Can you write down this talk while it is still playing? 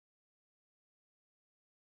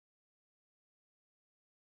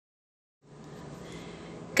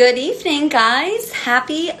Good evening, guys.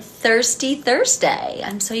 Happy Thirsty Thursday.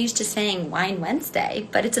 I'm so used to saying Wine Wednesday,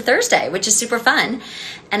 but it's a Thursday, which is super fun.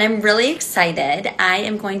 And I'm really excited. I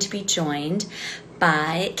am going to be joined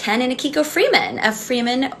by Ken and Akiko Freeman of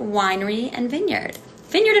Freeman Winery and Vineyard.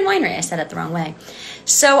 Vineyard and Winery, I said it the wrong way.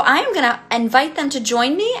 So I am going to invite them to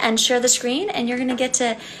join me and share the screen, and you're going to get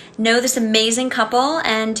to know this amazing couple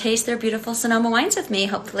and taste their beautiful Sonoma wines with me,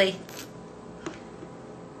 hopefully.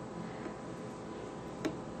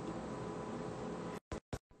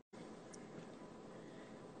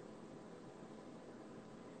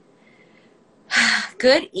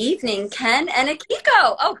 Good evening, Ken and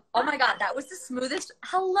Akiko. Oh my God, that was the smoothest.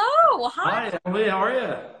 Hello, hi. Hi, Emily, how are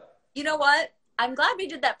you? You know what? I'm glad we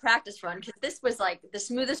did that practice run because this was like the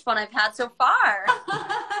smoothest one I've had so far.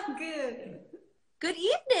 Good. Good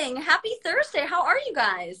evening. Happy Thursday. How are you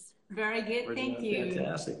guys? Very good. We're Thank doing you.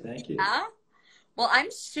 Fantastic, thank you. Yeah? Well, I'm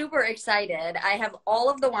super excited. I have all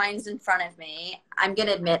of the wines in front of me. I'm going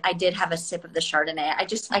to admit I did have a sip of the Chardonnay.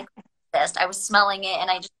 I was smelling it and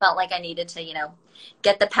I just felt like I needed to,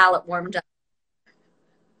 get the palate warmed up.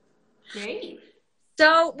 Great.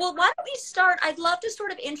 So, well, why don't we start? I'd love to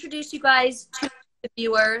sort of introduce you guys to the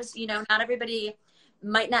viewers. Not everybody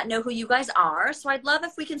might not know who you guys are. So I'd love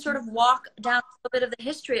if we can sort of walk down a little bit of the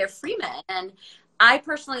history of Freeman. And I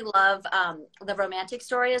personally love the romantic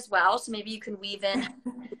story as well. So maybe you can weave in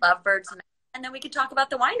lovebirds and then we could talk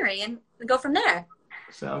about the winery and go from there.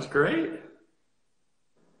 Sounds great.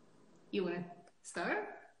 You want to start?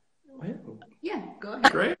 Well, Yeah, go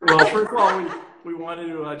ahead. great. Well, first of all, we wanted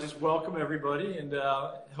to just welcome everybody and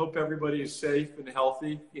hope everybody is safe and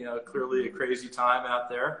healthy. Clearly a crazy time out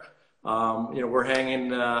there. We're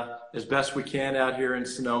hanging as best we can out here in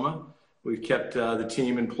Sonoma. We've kept the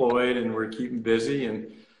team employed and we're keeping busy.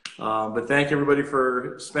 But thank everybody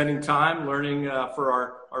for spending time learning for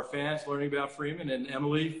our fans, learning about Freeman, and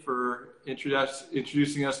Emily for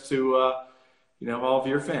introducing us to all of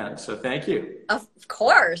your fans. So thank you. Of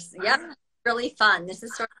course. Yeah. Really fun. This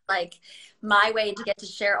is sort of like my way to get to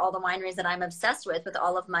share all the wineries that I'm obsessed with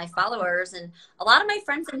all of my followers. And a lot of my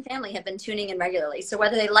friends and family have been tuning in regularly. So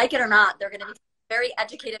whether they like it or not, they're going to be very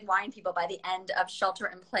educated wine people by the end of Shelter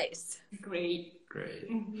in Place. Great.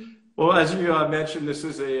 Mm-hmm. Well, as you mentioned, this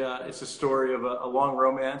is it's a story of a long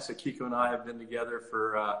romance. Akiko and I have been together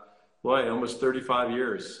for, almost 35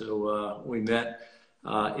 years. So we met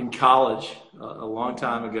in college a long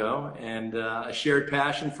time ago, and a shared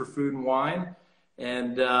passion for food and wine.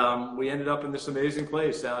 And we ended up in this amazing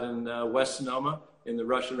place out in West Sonoma in the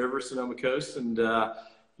Russian River, Sonoma coast. And,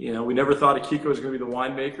 we never thought Akiko was going to be the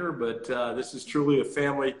winemaker, but this is truly a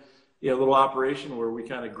family, little operation where we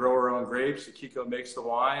kind of grow our own grapes. Akiko makes the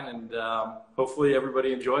wine, and hopefully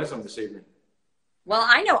everybody enjoys them this evening. Well,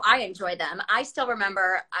 I know I enjoy them. I still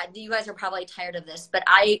remember, you guys are probably tired of this, but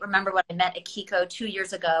I remember when I met Akiko 2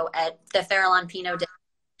 years ago at the Farallon Pinot Day.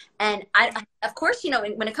 And of course,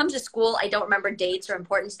 when it comes to school, I don't remember dates or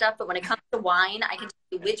important stuff, but when it comes to wine, I can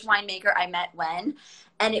tell you which winemaker I met when.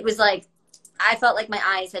 And it was like, I felt like my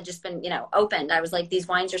eyes had just been, opened. I was like, these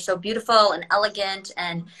wines are so beautiful and elegant,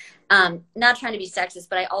 and not trying to be sexist,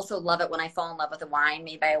 but I also love it when I fall in love with a wine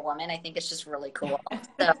made by a woman. I think it's just really cool.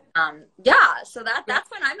 So, so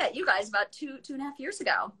that's when I met you guys about two and a half years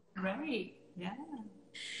ago. Right. Yeah.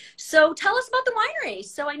 So tell us about the winery.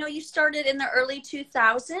 So I know you started in the early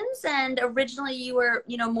 2000s, and originally you were,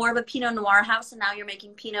 more of a Pinot Noir house, and now you're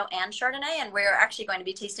making Pinot and Chardonnay, and we're actually going to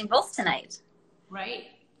be tasting both tonight.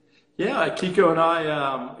 Right. Yeah, Akiko and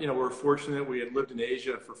I, were fortunate. We had lived in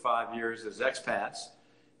Asia for 5 years as expats,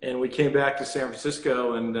 and we came back to San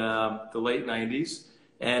Francisco in the late 90s,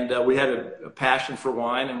 and we had a passion for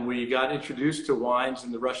wine, and we got introduced to wines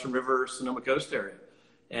in the Russian River, Sonoma Coast area.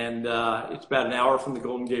 And it's about an hour from the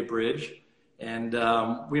Golden Gate Bridge. And,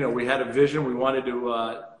 we had a vision. We wanted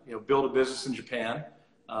to, build a business in Japan.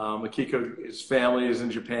 Akiko's family is in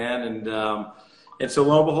Japan. And so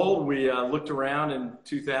lo and behold, we looked around in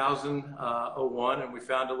 2001 and we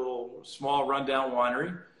found a little small rundown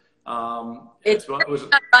winery. It's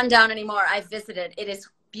not rundown anymore. I've visited. It is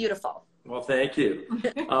beautiful. Well, thank you.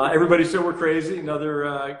 Everybody said we're crazy.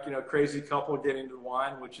 Another, crazy couple getting into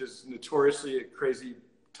wine, which is notoriously a crazy,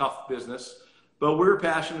 tough business. But we were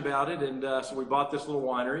passionate about it. And so we bought this little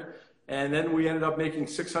winery. And then we ended up making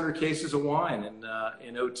 600 cases of wine in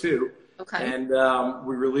 2002. Okay. And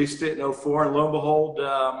we released it in 2004. And lo and behold,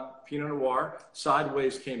 Pinot Noir,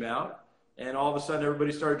 Sideways came out. And all of a sudden,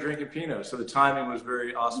 everybody started drinking Pinot. So the timing was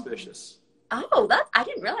very auspicious. Oh, I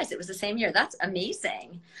didn't realize it was the same year. That's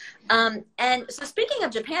amazing. And so speaking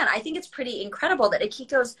of Japan, I think it's pretty incredible that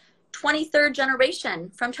Akiko's 23rd generation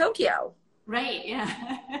from Tokyo. Right, yeah.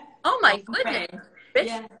 Oh my goodness. Right. Rich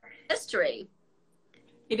Yeah. history.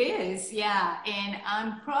 It is, yeah. And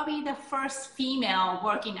I'm probably the first female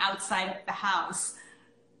working outside of the house.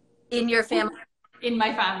 In your family? In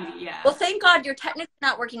my family, yeah. Well, thank God you're technically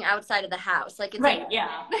not working outside of the house. Like it's Right,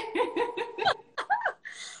 yeah.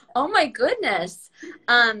 oh my goodness.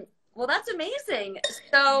 Well, that's amazing.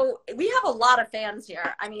 So we have a lot of fans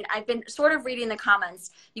here. I mean, I've been sort of reading the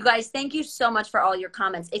comments. You guys, thank you so much for all your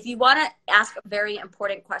comments. If you want to ask a very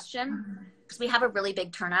important question, because we have a really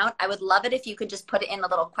big turnout, I would love it if you could just put it in the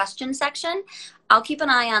little question section. I'll keep an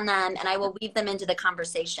eye on them and I will weave them into the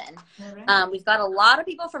conversation. Right. We've got a lot of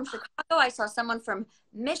people from Chicago. I saw someone from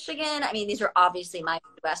Michigan. I mean, these are obviously my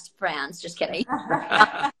Midwest friends. Just kidding.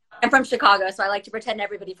 I'm from Chicago, so I like to pretend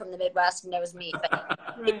everybody from the Midwest knows me. But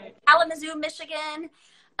Right. Kalamazoo, Michigan.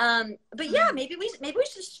 But yeah, maybe we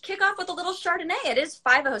should just kick off with a little Chardonnay. It is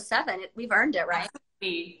 5:07. We've earned it, right?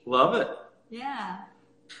 Love it. Yeah.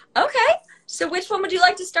 Okay. So which one would you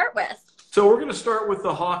like to start with? So we're going to start with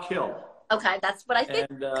the Hawk Hill. Okay, that's what I think.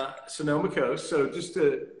 And Sonoma Coast. So just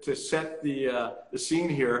to set the scene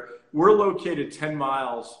here, we're located 10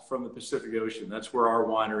 miles from the Pacific Ocean. That's where our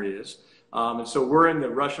winery is. And so we're in the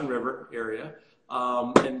Russian River area.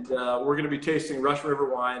 And we're going to be tasting Russian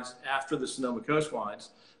River wines after the Sonoma Coast wines.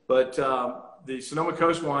 But the Sonoma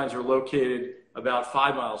Coast wines are located about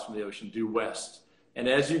 5 miles from the ocean due west. And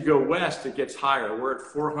as you go west, it gets higher. We're at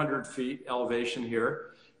 400 feet elevation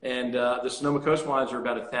here. And the Sonoma Coast wines are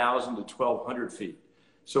about 1,000 to 1,200 feet.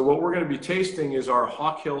 So what we're going to be tasting is our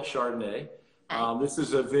Hawk Hill Chardonnay. This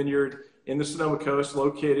is a vineyard in the Sonoma Coast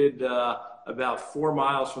located about 4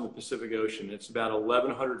 miles from the Pacific Ocean. It's about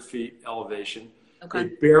 1,100 feet elevation. Okay.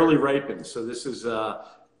 It barely ripens. So this is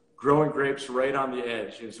growing grapes right on the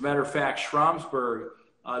edge. As a matter of fact, Schramsberg,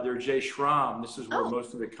 their J. Schramm, this is where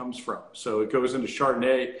most of it comes from. So it goes into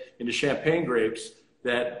Chardonnay, into Champagne grapes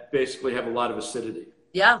that basically have a lot of acidity.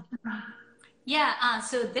 Yeah. Yeah,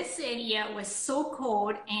 so this area was so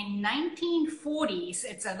cold in 1940s.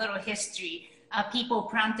 It's a little history. People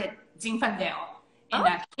planted Zinfandel in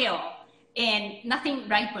a hill and nothing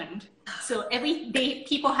ripened. So every day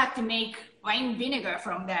people had to make wine vinegar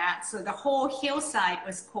from that. So the whole hillside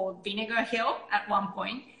was called Vinegar Hill at one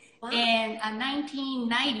point. Wow. And in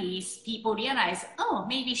 1990s, people realized, oh,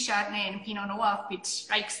 maybe Chardonnay and Pinot Noir, which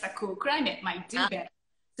likes the cool climate, might do better.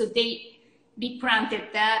 So they replanted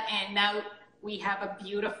that, and now we have a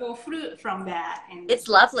beautiful fruit from that. And it's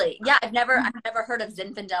lovely. Yeah, I've never heard of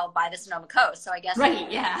Zinfandel by the Sonoma Coast, so I guess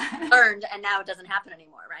yeah, learned, and now it doesn't happen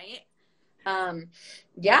anymore, right?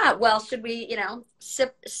 Yeah. Well, should we,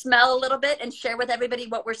 smell a little bit and share with everybody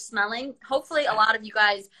what we're smelling? Hopefully, a lot of you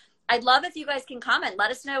guys. I'd love if you guys can comment.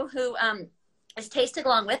 Let us know who is tasting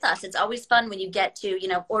along with us. It's always fun when you get to,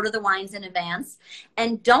 order the wines in advance.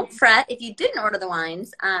 And don't fret if you didn't order the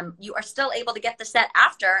wines. You are still able to get the set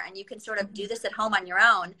after, and you can sort of do this at home on your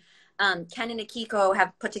own. Ken and Akiko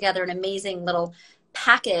have put together an amazing little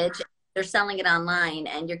package. They're selling it online,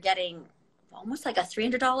 and you're getting almost like a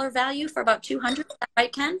 $300 value for about $200. Is that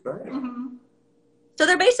right, Ken? Right. Mm-hmm. So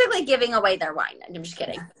they're basically giving away their wine. I'm just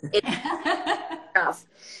kidding. It's tough.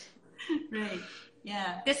 Right.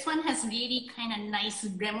 Yeah. This one has really kind of nice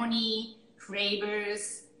lemony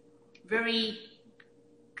flavors, very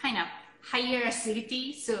kind of higher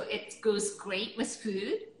acidity, so it goes great with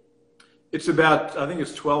food. It's about, I think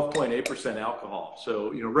it's 12.8% alcohol.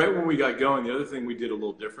 So, right when we got going, the other thing we did a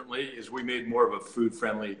little differently is we made more of a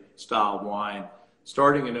food-friendly style wine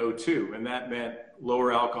starting in '02, and that meant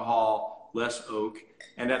lower alcohol, less oak.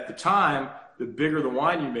 And at the time, the bigger the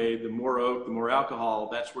wine you made, the more oak, the more alcohol,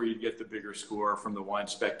 that's where you'd get the bigger score from the Wine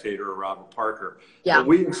Spectator or Robert Parker. Yeah. But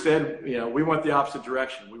we instead, we went the opposite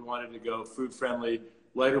direction. We wanted to go food-friendly,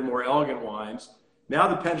 lighter, more elegant wines. Now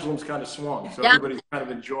the pendulum's kind of swung, so everybody's kind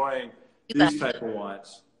of enjoying these type of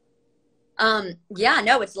wines. Yeah,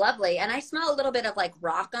 no, it's lovely. And I smell a little bit of like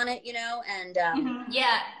rock on it, and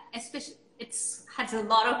yeah, especially it has a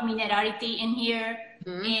lot of minerality in here.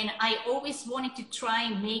 Mm-hmm. And I always wanted to try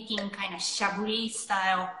making kind of Chablis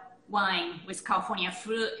style wine with California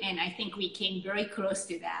fruit, and I think we came very close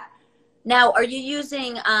to that. Now, are you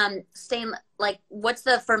using what's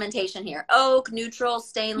the fermentation here? Oak, neutral,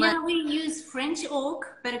 stainless? Yeah, we use French oak,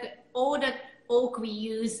 but all the oak we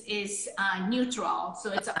use is neutral,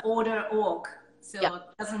 so it's an older oak, so it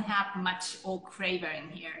doesn't have much oak flavor in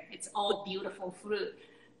here. It's all beautiful fruit.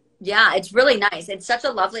 Yeah, it's really nice. It's such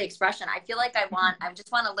a lovely expression. I feel like I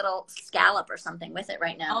just want a little scallop or something with it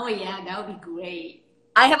right now. Oh yeah, that would be great.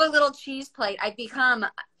 I have a little cheese plate.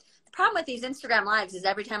 The problem with these Instagram lives is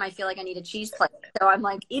every time I feel like I need a cheese plate. So I'm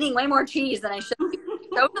like eating way more cheese than I should be.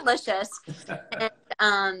 So delicious.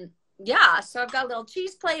 And Yeah, so I've got a little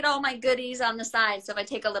cheese plate, all my goodies on the side. So if I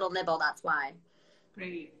take a little nibble, that's why.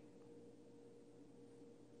 Great.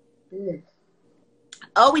 Mm.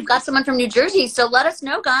 Oh, we've got someone from New Jersey. So let us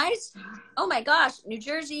know, guys. Oh my gosh, New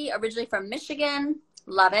Jersey, originally from Michigan.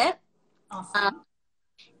 Love it. Awesome.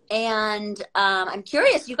 And I'm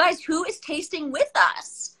curious, you guys, who is tasting with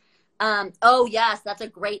us? Oh, yes, that's a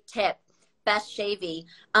great tip. Best Shavy.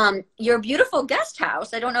 Your beautiful guest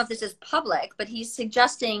house. I don't know if this is public, but he's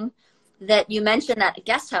suggesting that you mention that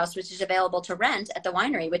guest house, which is available to rent at the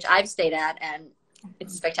winery, which I've stayed at, and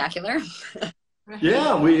it's spectacular.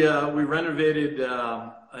 Yeah, we renovated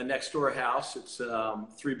a next door house. It's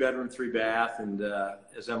 3-bedroom, 3-bath, and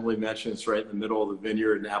as Emily mentioned, it's right in the middle of the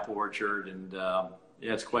vineyard and apple orchard, and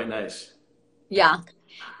yeah, it's quite nice. Yeah,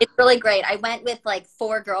 it's really great. I went with like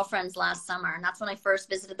 4 girlfriends last summer, and that's when I first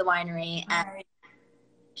visited the winery. And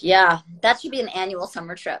yeah, that should be an annual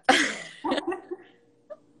summer trip.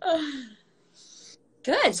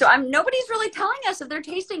 Good. So nobody's really telling us if they're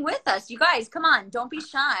tasting with us. You guys, come on, don't be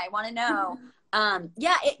shy. I want to know.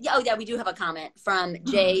 Yeah. Oh yeah, we do have a comment from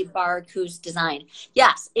J Barcus Design.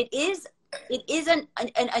 Yes, it is an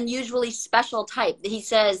unusually special type. He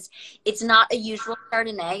says it's not a usual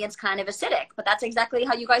Chardonnay. It's kind of acidic, but that's exactly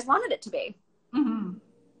how you guys wanted it to be. Mm-hmm.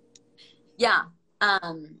 Yeah.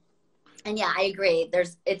 And yeah, I agree.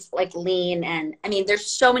 It's like lean, and I mean, there's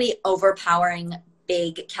so many overpowering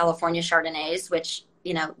big California Chardonnays, which,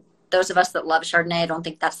 you know, those of us that love Chardonnay, I don't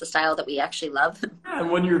think that's the style that we actually love. And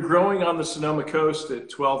when you're growing on the Sonoma coast at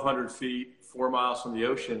 1,200 feet, 4 miles from the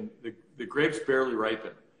ocean, the grapes barely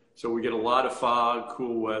ripen. So we get a lot of fog,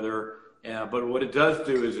 cool weather. But what it does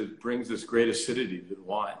do is it brings this great acidity to the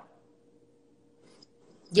wine.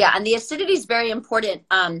 Yeah, and the acidity is very important.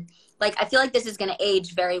 Like, I feel like this is going to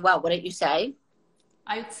age very well. Wouldn't you say?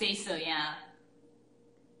 I would say so, yeah.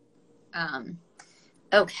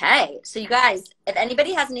 Okay, so you guys, if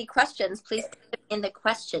anybody has any questions, please put them in the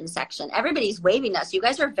question section. Everybody's waving us. You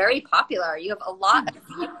guys are very popular. You have a lot of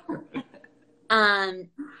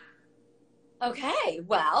okay,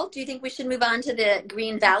 well, do you think we should move on to the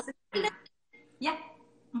Green Valley? Yeah.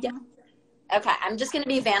 Yeah. Okay, I'm just going to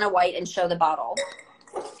be Vanna White and show the bottle.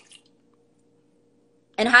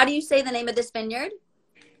 And how do you say the name of this vineyard?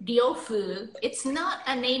 Ryo-fu. It's not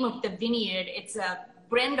a name of the vineyard. It's a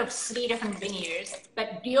blend of 3 different vineyards.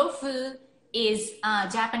 But Ryo-fu is a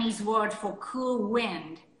Japanese word for cool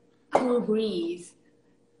wind, cool breeze.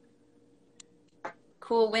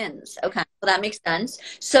 Cool winds. Okay, well, that makes sense.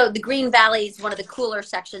 So the Green Valley is one of the cooler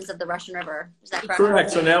sections of the Russian River. Is that correct?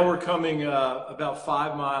 Correct. So now we're coming about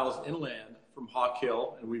 5 miles inland from Hawk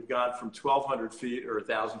Hill, and we've gone from 1,200 feet or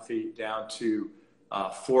 1,000 feet down to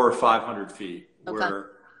 400 or 500 feet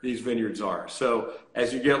where these vineyards are. So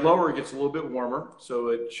as you get lower, it gets a little bit warmer. So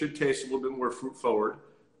it should taste a little bit more fruit forward,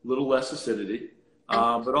 a little less acidity,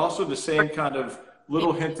 but also the same kind of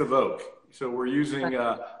little hint of oak. So we're using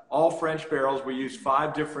all French barrels. We use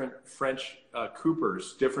 5 different French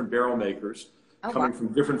coopers, different barrel makers, coming from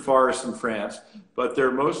different forests in France. But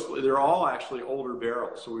they're all actually older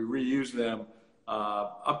barrels. So we reuse them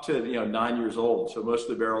up to 9 years old. So most of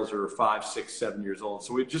the barrels are 5, 6, 7 years old.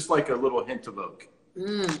 So we just like a little hint of oak.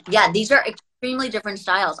 Yeah, these are extremely different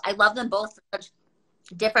styles. I love them both for such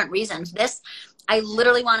different reasons. This, I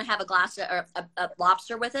literally want to have a glass or a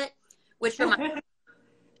lobster with it, which reminds me.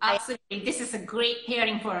 Absolutely. This is a great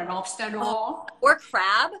pairing for a lobster roll. Or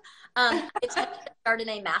crab. It's a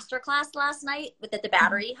Chardonnay masterclass last night that the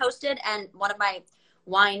Battery hosted, and one of my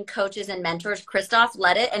wine coaches and mentors, Christoph,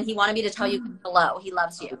 led it, and he wanted me to tell you hello. He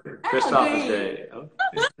loves you. Christoph is great.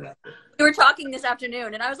 We were talking this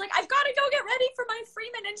afternoon, and I was like, I've got to go get ready for my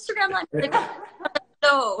Freeman Instagram live. Like,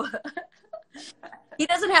 no. He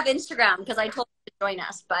doesn't have Instagram because I told him to join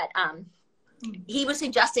us, but he was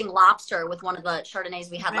suggesting lobster with one of the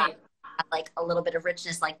Chardonnays we had last, like a little bit of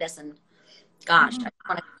richness like this, and gosh, I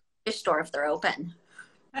want to go to the fish store if they're open.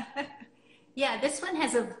 Yeah, this one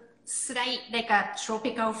has a slight, like a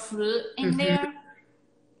tropical fruit in there.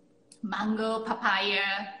 Mango, papaya,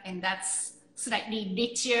 and that's slightly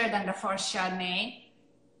richer than the first Chardonnay.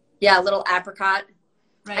 Yeah, a little apricot.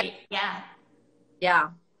 Right, yeah. Yeah.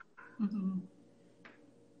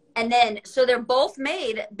 And then, so they're both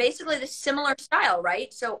made basically the similar style,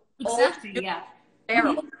 right? So exactly, yeah.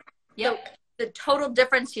 Barrel. Yep. So the total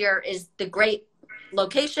difference here is the great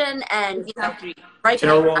location and exactly. Right.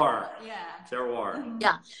 Terroir. Yeah. Terroir.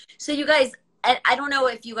 Yeah. So you guys, I don't know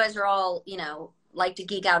if you guys are all, like to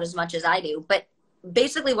geek out as much as I do, but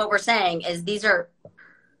basically what we're saying is these are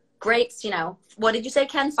grapes, what did you say,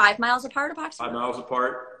 Ken? 5 miles apart approximately? 5 miles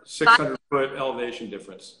apart, 600-foot elevation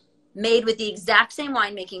difference. Made with the exact same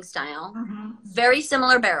winemaking style, very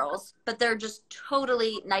similar barrels, but they're just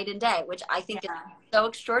totally night and day, which I think is so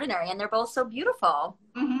extraordinary. And they're both so beautiful.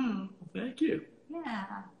 Mm-hmm. Thank you. Yeah.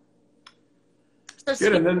 So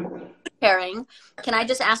Good. And then pairing, can I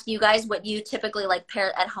just ask you guys what you typically like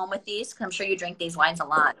pair at home with these? Because I'm sure you drink these wines a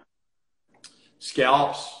lot.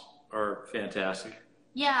 scallops are fantastic.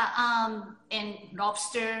 Yeah, and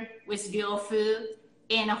lobster with Ryo-fu.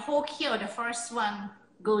 And a whole kill, the first one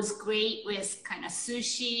goes great with kind of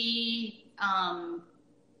sushi,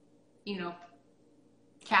 you know,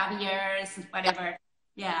 caviars, whatever.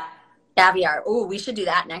 Yeah. Caviar. Oh, we should do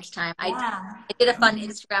that next time. Yeah. I did a fun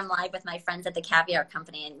Instagram live with my friends at the caviar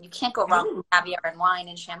company, and you can't go wrong with caviar and wine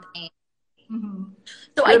and champagne. Mm-hmm.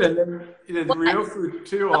 So Good. And then the Ryo-fu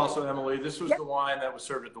too, also, Emily. This was the wine that was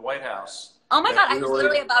served at the White House. Oh my God, I was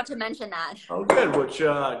literally about to mention that. Oh, good. Which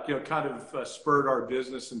kind of spurred our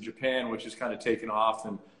business in Japan, which has kind of taken off,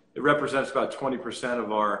 and it represents about 20%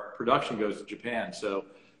 of our production goes to Japan. So,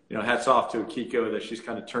 hats off to Akiko that she's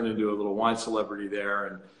kind of turned into a little wine celebrity there,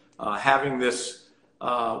 and having this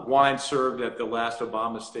wine served at the last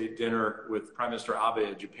Obama State dinner with Prime Minister Abe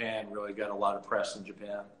of Japan really got a lot of press in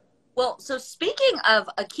Japan. Well, so speaking of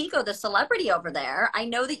Akiko, the celebrity over there, I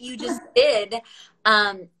know that you just did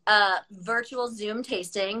a virtual Zoom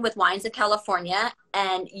tasting with Wines of California,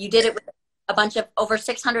 and you did it with a bunch of over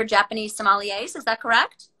 600 Japanese sommeliers. Is that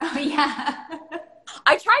correct? Oh, yeah.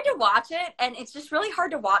 I tried to watch it, and it's just really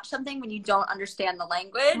hard to watch something when you don't understand the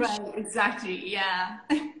language. Right, exactly, yeah.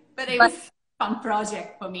 But it was a fun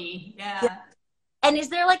project for me, yeah. And is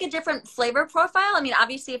there like a different flavor profile? I mean,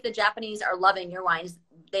 obviously, if the Japanese are loving your wines,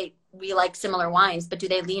 we like similar wines, but do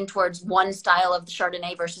they lean towards one style of the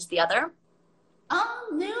Chardonnay versus the other?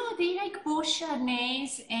 No, they like both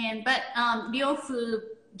Chardonnays, but Ryo-fu,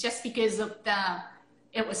 just because of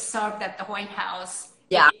it was served at the White House.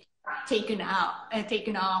 Yeah. Taken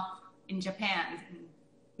off in Japan.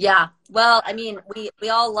 Yeah. Well, I mean, we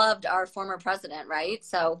all loved our former president, right?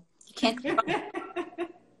 So you can't.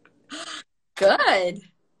 Good.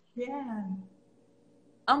 Yeah.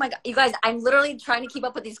 Oh my God, you guys, I'm literally trying to keep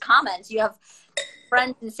up with these comments. You have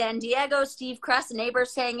friends in San Diego, Steve Crest, neighbor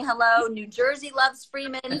saying hello. New Jersey loves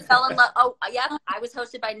Freeman, fell in love. Oh, yeah, I was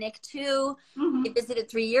hosted by Nick too. Mm-hmm. He visited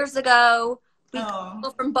 3 years ago.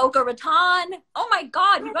 People from Boca Raton. Oh my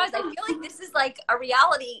God, you guys, I feel like this is like a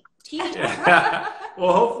reality TV. Yeah.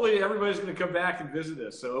 Well, hopefully everybody's going to come back and visit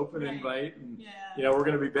us. So open invite. And, we're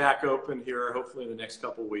going to be back open here hopefully in the next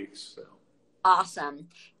couple of weeks. So. Awesome.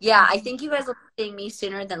 Yeah, I think you guys will be seeing me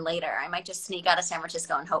sooner than later. I might just sneak out of San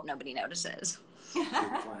Francisco and hope nobody notices.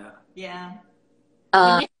 Yeah.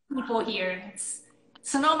 People here.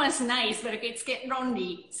 Sonoma is nice, but it's getting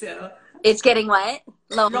lonely. So it's getting what?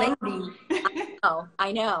 Lonely. Oh,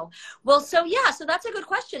 I know. Well, so that's a good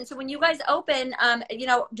question. So when you guys open,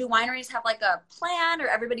 do wineries have like a plan, or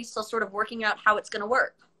everybody's still sort of working out how it's going to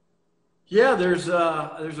work? Yeah, there's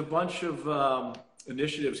a bunch of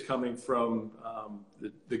initiatives coming from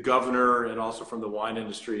the governor and also from the wine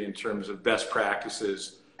industry in terms of best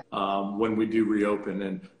practices when we do reopen.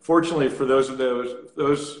 And fortunately for those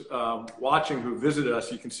watching who visit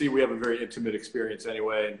us, you can see we have a very intimate experience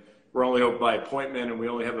anyway. And we're only open by appointment, and we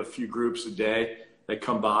only have a few groups a day that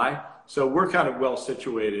come by. So we're kind of well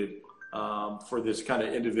situated for this kind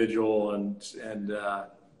of individual and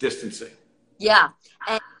distancing. Yeah.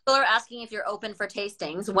 And people are asking if you're open for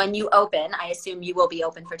tastings. When you open, I assume you will be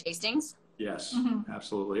open for tastings? Yes,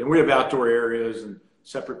 absolutely. And we have outdoor areas and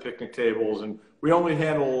separate picnic tables, and we only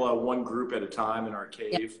handle one group at a time in our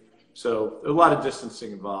cave. Yeah. So a lot of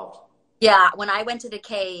distancing involved. Yeah, when I went to the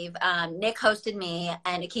cave, Nick hosted me,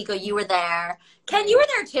 and Akiko, you were there. Ken, you were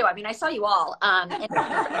there too. I mean, I saw you all.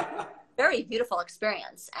 Very beautiful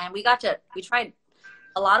experience. And we tried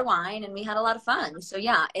a lot of wine, and we had a lot of fun. So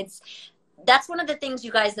yeah, that's one of the things,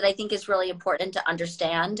 you guys, that I think is really important to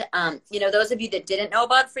understand. Those of you that didn't know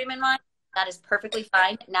about Freeman Wines, that is perfectly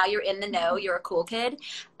fine. Now you're in the know. You're a cool kid.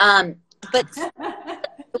 But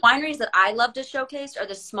the wineries that I love to showcase are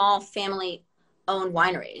the small family-owned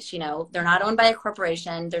wineries. They're not owned by a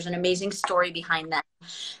corporation. There's an amazing story behind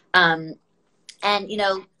them.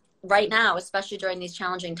 Right now, especially during these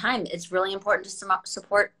challenging times, it's really important to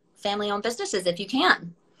support family-owned businesses if you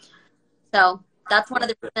can. So that's one of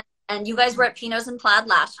the reasons. And you guys were at Pinots and Plaid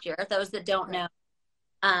last year. Those that don't know,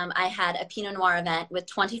 I had a Pinot Noir event with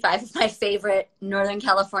 25 of my favorite Northern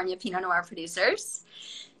California Pinot Noir producers.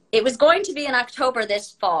 It was going to be in October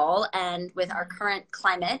this fall, and with our current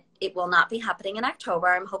climate, it will not be happening in October.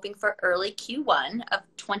 I'm hoping for early Q1 of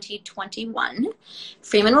 2021.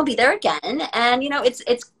 Freeman will be there again, and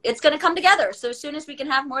it's going to come together. So as soon as we can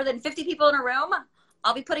have more than 50 people in a room,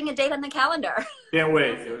 I'll be putting a date on the calendar. Can't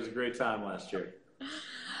wait. It was a great time last year.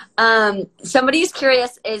 Somebody's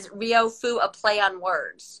curious, is Ryo-fu a play on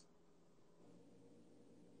words?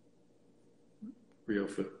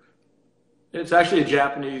 Ryo-fu. It's actually a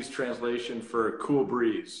Japanese translation for cool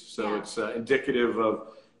breeze. So it's indicative of,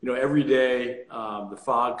 every day the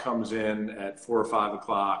fog comes in at 4 or 5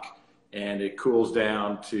 o'clock and it cools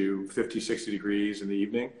down to 50, 60 degrees in the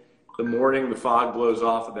evening. The morning, the fog blows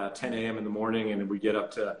off about 10 a.m. in the morning and we get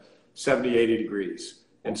up to 70, 80 degrees.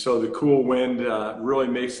 And so the cool wind really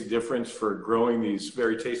makes a difference for growing these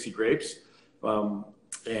very tasty grapes.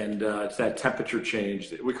 It's that temperature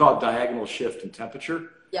change. We call it diagonal shift in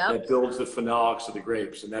temperature. Yep. That builds the phenolics of the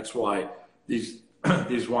grapes. And that's why these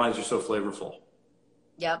wines are so flavorful.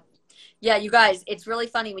 Yep. Yeah, you guys, it's really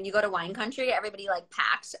funny when you go to wine country, everybody like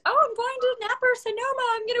packs, oh, I'm going to Napa or Sonoma,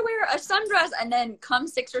 I'm going to wear a sundress. And then come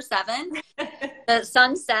 6 or 7, the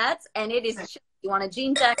sun sets and it is, you want a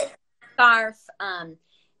jean jacket, scarf.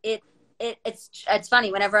 It's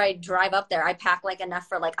funny. Whenever I drive up there, I pack like enough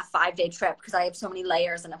for like a 5-day trip because I have so many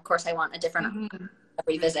layers. And of course I want a different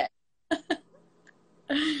every visit.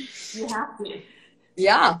 You have to.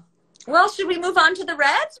 Yeah. Well, should we move on to the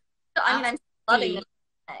reds? I mean, I'm loving this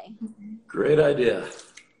today. Great idea.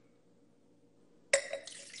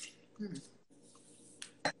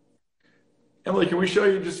 Emily, can we show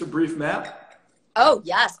you just a brief map? Oh,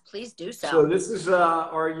 yes, please do so. So this is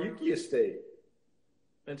our Yuki estate.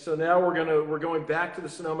 And so now we're going back to the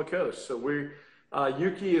Sonoma coast. So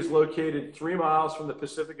Yuki is located 3 miles from the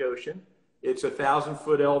Pacific Ocean. It's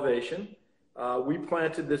 1,000-foot elevation. We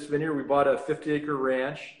planted this vineyard. We bought a 50-acre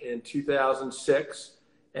ranch in 2006,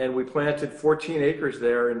 and we planted 14 acres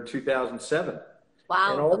there in 2007.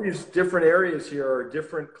 Wow. And all these different areas here are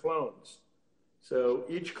different clones. So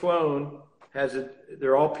each clone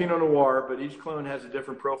they're all Pinot Noir, but each clone has a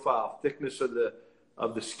different profile, thickness of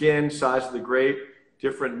the skin, size of the grape,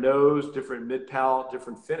 different nose, different mid-palate,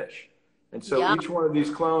 different finish. And so each one of these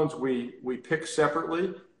clones we pick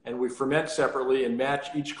separately and we ferment separately and match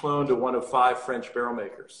each clone to one of 5 French barrel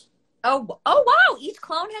makers. Oh, wow. Each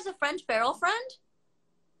clone has a French barrel friend?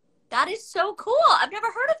 That is so cool. I've never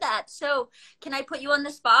heard of that. So can I put you on the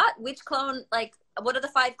spot? Which clone, what are the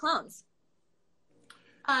 5 clones?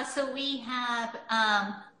 So we have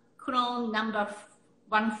clone number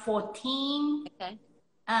 114, okay.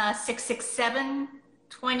 667,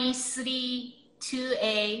 23,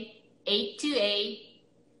 2A, 828,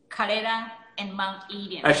 Carrera, and Mount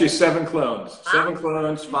Eden. Actually, 7 clones. 7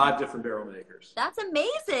 clones, 5 different barrel makers. That's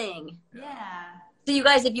amazing. Yeah. So you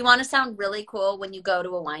guys, if you want to sound really cool when you go to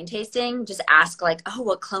a wine tasting, just ask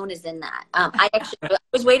what clone is in that? I actually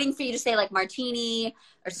was waiting for you to say martini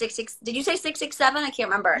or 66. Did you say 667? I can't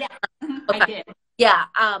remember. Yeah, okay. I did. Yeah.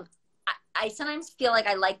 I sometimes feel like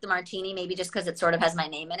I like the martini, maybe just because it sort of has my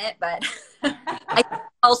name in it, but it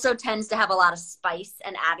also tends to have a lot of spice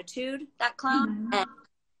and attitude, that clone. And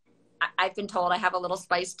I've been told I have a little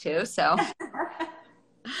spice too, so.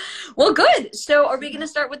 Well, good. So are we going to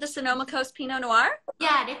start with the Sonoma Coast Pinot Noir?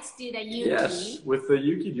 Yeah, let's do the Yuki. Yes, with the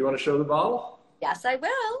Yuki. Do you want to show the bottle? Yes, I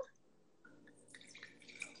will.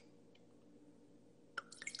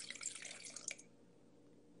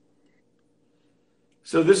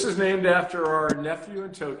 So this is named after our nephew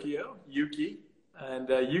in Tokyo, Yuki. And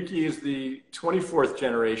Yuki is the 24th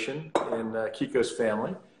generation in Akiko's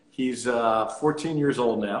family. He's 14 years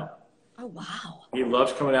old now. Oh, wow. He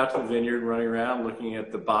loves coming out to the vineyard, running around, looking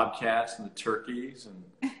at the bobcats and the turkeys, and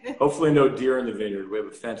hopefully no deer in the vineyard. We have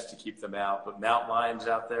a fence to keep them out, but mountain lions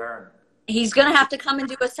out there. And he's going to have to come and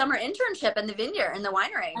do a summer internship in the vineyard, in the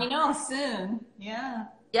winery. I know, soon. Yeah.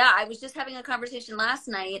 Yeah, I was just having a conversation last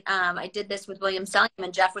night. I did this with William Selliam,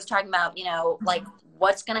 and Jeff was talking about,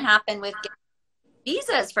 what's going to happen with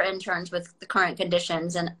visas for interns with the current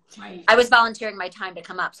conditions. And I was volunteering my time to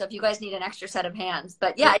come up. So if you guys need an extra set of hands,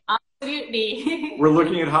 but yeah. Absolutely. We're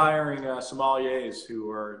looking at hiring sommeliers who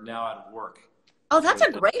are now out of work. Oh, that's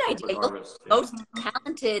a great idea. Most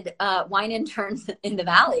talented wine interns in the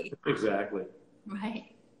Valley. Exactly.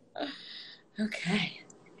 Right. Okay.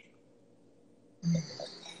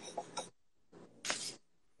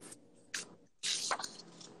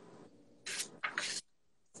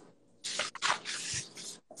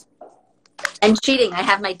 I'm cheating. I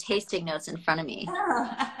have my tasting notes in front of me.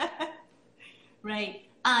 Right.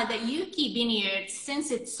 The Yuki vineyard,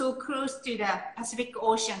 since it's so close to the Pacific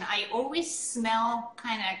Ocean, I always smell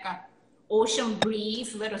kind of like a ocean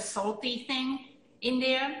breeze, little salty thing in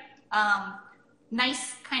there.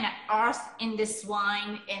 Nice kind of earth in this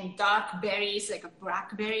wine and dark berries, like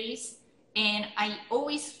blackberries. And I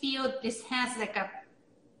always feel this has like a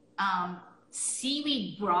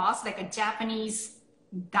seaweed broth, like a Japanese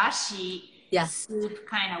dashi Yeah. soup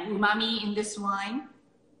kind of umami in this wine.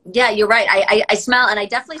 Yeah, you're right. I smell, and I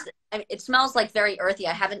definitely, it smells like very earthy.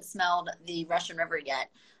 I haven't smelled the Russian River yet.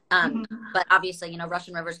 But obviously, you know,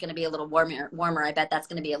 Russian River is going to be a little warmer. I bet that's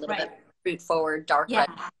going to be a little bit fruit forward, dark red.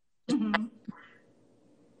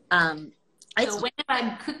 So whenever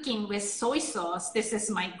I'm cooking with soy sauce, this is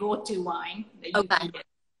my go-to wine. Okay.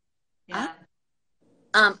 Yeah.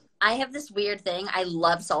 I have this weird thing. I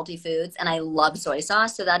love salty foods and I love soy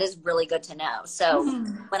sauce. So that is really good to know. So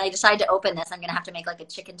when I decide to open this, I'm going to have to make like a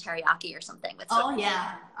chicken teriyaki or something with soy.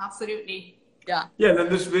 Yeah, absolutely. Yeah. Yeah. Then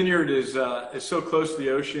this vineyard is so close to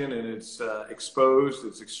the ocean and it's exposed.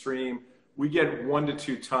 It's extreme. We get 1 to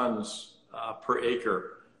 2 tons per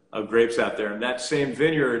acre of grapes out there. And that same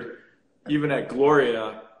vineyard, even at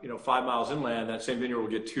Gloria, you know, 5 miles inland, that same vineyard will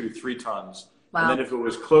get 2 to 3 tons. Wow. And then if it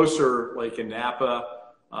was closer, like in Napa,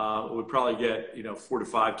 it would probably get, you know, 4 to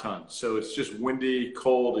 5 tons. So it's just windy,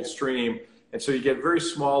 cold, extreme. And so you get very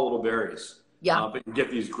small little berries. Yeah. But you get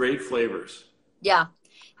these great flavors. Yeah.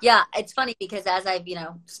 Yeah. It's funny because as I've, you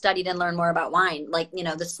know, studied and learned more about wine, like, you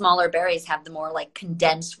know, the smaller berries have the more like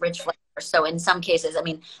condensed, rich flavor. So in some cases, I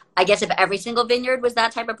mean, I guess if every single vineyard was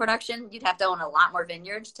that type of production, you'd have to own a lot more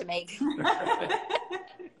vineyards to make.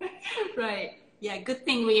 Right. Yeah. Good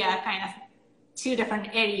thing we are kind of 2 different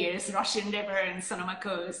areas, Russian River and Sonoma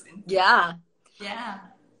Coast. Yeah. Yeah.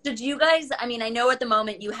 So do you guys, I mean, I know at the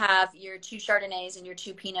moment you have your 2 Chardonnays and your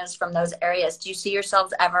 2 Pinots from those areas. Do you see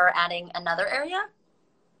yourselves ever adding another area?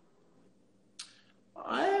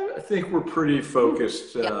 I think we're pretty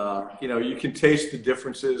focused. You know, you can taste the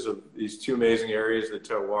differences of these 2 amazing areas, the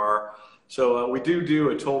terroir. So we do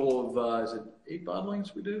a total of, is it 8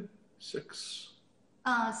 bottlings we do? 6?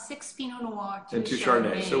 6 Pinot Noir, and 2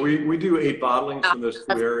 Chardonnay. So we do 8 bottlings from those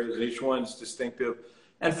 2 areas, and each one's distinctive.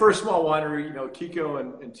 And for a small winery, you know, Akiko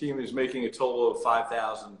and team is making a total of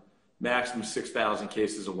 5,000, maximum 6,000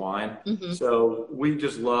 cases of wine. So we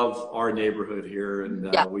just love our neighborhood here,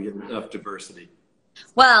 and we get enough diversity.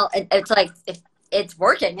 Well, it's like, if it's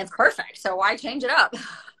working, it's perfect. So why change it up?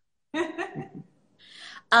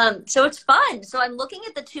 So it's fun. So I'm looking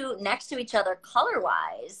at the 2 next to each other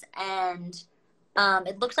color-wise, and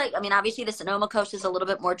it looks like, I mean, obviously the Sonoma coast is a little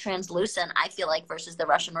bit more translucent, I feel like, versus the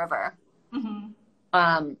Russian River.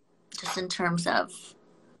 Just in terms of,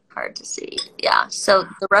 hard to see. Yeah. So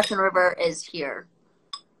the Russian River is here.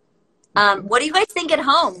 What do you guys think at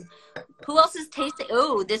home? Who else is tasting?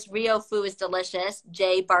 Oh, this Ryo-fu is delicious.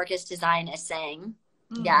 Jay Barkus Design is saying.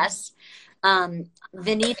 Yes.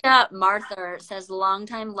 Vanita Martha says,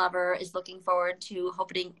 longtime lover is looking forward to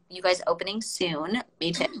hoping you guys opening soon.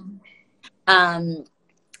 Me too.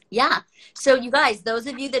 Yeah. So you guys, those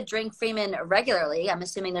of you that drink Freeman regularly, I'm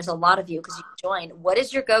assuming there's a lot of you because you joined. What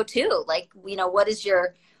is your go-to? Like, you know, what is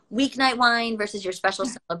your weeknight wine versus your special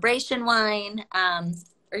celebration wine?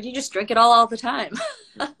 Or do you just drink it all the time?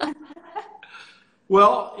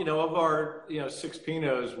 Well, you know, of our, you know, 6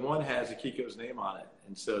 Pinots, 1 has Akiko's name on it.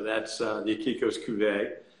 And so that's the Akiko's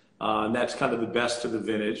Cuvée. And that's kind of the best of the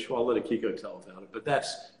vintage. Well, I'll let Akiko tell about it. But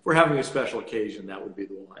that's, if we're having a special occasion, that would be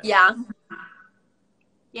the one. Yeah.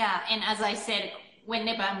 Yeah, and as I said,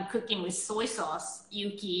 whenever I'm cooking with soy sauce,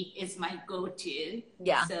 Yuki is my go-to.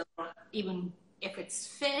 Yeah. So even if it's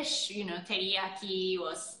fish, you know, teriyaki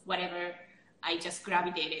or whatever, I just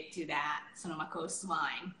gravitated to that Sonoma Coast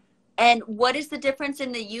wine. And what is the difference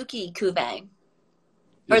in the Yuki Cuvée?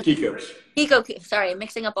 The Akiko's. Akiko, sorry, I'm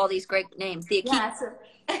mixing up all these great names. The Akiko.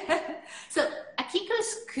 Yeah, so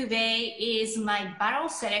Akiko's Cuvée is my barrel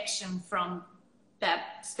selection from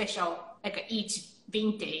that special, like each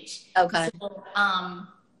vintage. Okay. So,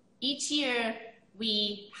 each year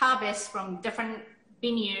we harvest from different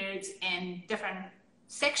vineyards and different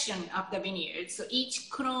section of the vineyard. So each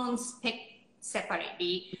clones picked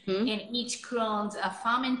separately, and each clones are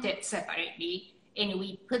fermented separately, and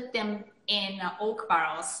we put them in oak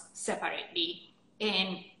barrels separately.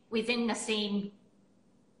 And within the same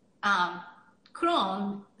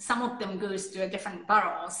clone, some of them goes to a different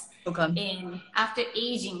barrels. Okay. And after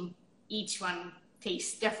aging, each one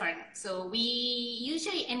tastes different. So we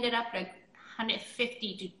usually ended up like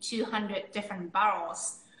 150 to 200 different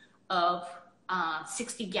barrels of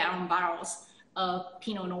 60-gallon barrels of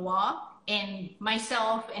Pinot Noir. And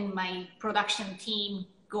myself and my production team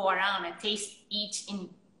go around and taste each in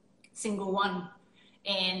single one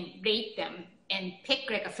and rate them and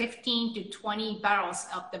pick like a 15 to 20 barrels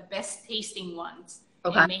of the best tasting ones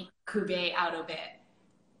and make cuvee out of it.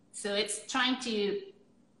 So it's trying to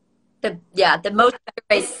the most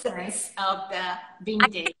essence of the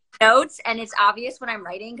vintage. notes, and it's obvious when I'm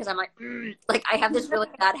writing because I'm like I have this really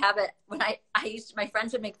bad habit when my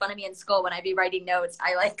friends would make fun of me in school when I'd be writing notes.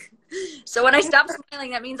 So when I stop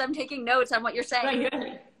smiling, that means I'm taking notes on what you're saying. Right.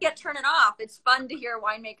 You can't turn it off. It's fun to hear a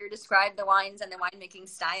winemaker describe the wines and the winemaking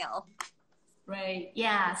style. Right.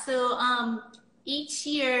 Yeah. So each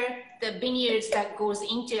year the vineyards that goes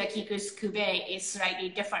into Akiko's cuvee is slightly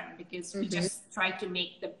different because we just try to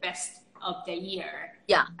make the best of the year.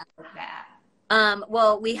 Yeah. Out of that.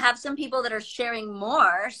 Well, we have some people that are sharing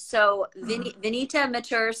more. So Vinita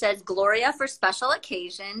Mature says Gloria for special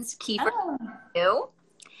occasions, Kiefer too.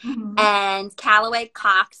 And Callaway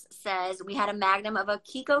Cox says we had a magnum of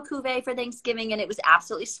Akiko cuvee for Thanksgiving and it was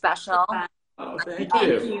absolutely special. Oh, thank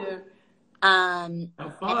you. How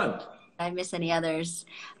fun. Did I miss any others?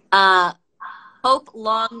 Hope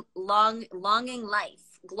longing life.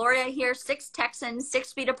 Gloria here, 6 Texans,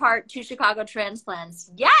 6 feet apart, 2 Chicago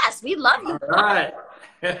transplants. Yes, we love you. All right.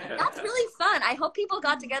 That's really fun. I hope people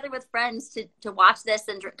got together with friends to watch this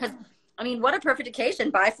and because I mean, what a perfect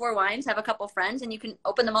occasion. Buy 4 wines, have a couple friends, and you can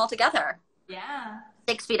open them all together. Yeah.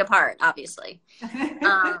 6 feet apart, obviously.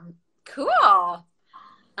 Cool.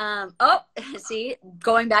 See,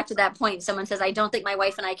 going back to that point, someone says, I don't think my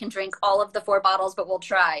wife and I can drink all of the 4 bottles, but we'll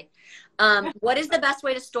try. What is the best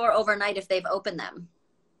way to store overnight if they've opened them?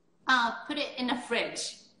 Put it in the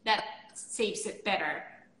fridge. That saves it better,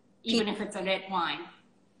 even if it's a red wine.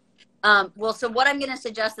 Well, so what I'm going to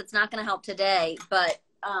suggest that's not going to help today, but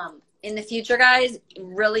in the future, guys,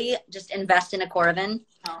 really just invest in a Coravin.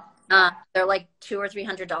 They're like $200 or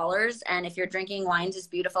 $300. And if you're drinking wines as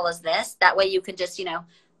beautiful as this, that way you can just,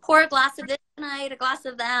 pour a glass of this tonight, a glass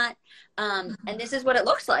of that. And this is what it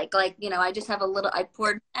looks like. Like, I just have I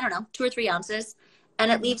poured, 2 or 3 ounces and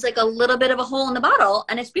it leaves like a little bit of a hole in the bottle.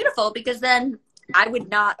 And it's beautiful because then I would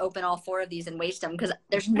not open all 4 of these and waste them because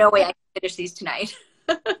there's no way I can finish these tonight.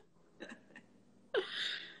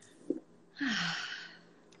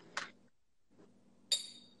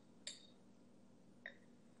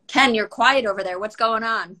 Ken, you're quiet over there. What's going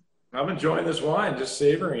on? I'm enjoying this wine, just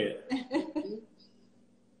savoring it.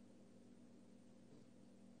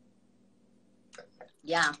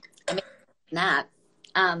 Yeah, I mean that.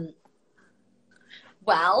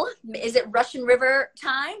 Well, is it Russian River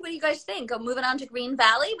time? What do you guys think? Moving on to Green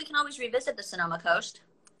Valley? We can always revisit the Sonoma coast.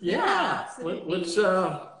 Yeah,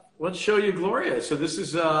 let's show you Gloria. So this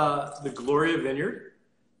is the Gloria Vineyard,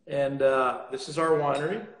 and this is our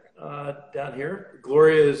winery down here.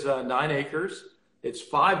 Gloria is 9 acres. It's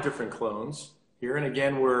 5 different clones here, and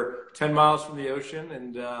again, we're 10 miles from the ocean,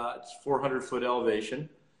 and it's 400-foot elevation.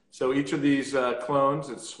 So each of these clones,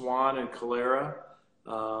 it's Swan and Calera,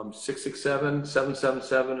 667,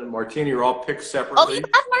 777, and Martini are all picked separately. Oh, you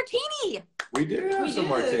have Martini. We do have some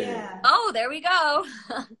Martini. Yeah. Oh, there we go.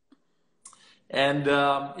 And,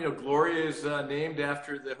 Gloria is named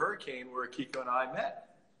after the hurricane where Akiko and I met.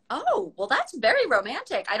 Oh, well, that's very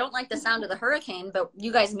romantic. I don't like the sound of the hurricane, but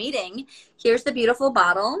you guys meeting. Here's the beautiful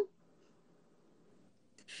bottle.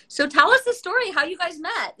 So tell us the story, how you guys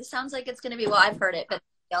met. This sounds like it's going to be, well, I've heard it, but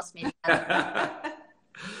else maybe.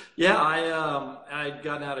 Yeah, I'd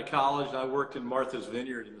gotten out of college and I worked in Martha's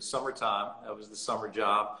Vineyard in the summertime. That was the summer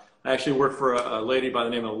job. I actually worked for a lady by the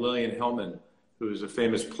name of Lillian Hillman, who was a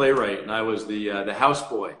famous playwright, and I was the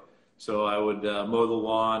houseboy. So I would mow the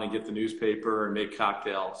lawn and get the newspaper and make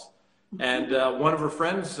cocktails. And one of her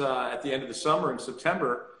friends at the end of the summer in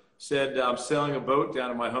September said, I'm sailing a boat down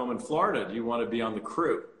to my home in Florida. Do you want to be on the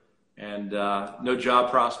crew? And no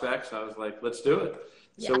job prospects. I was like, let's do it.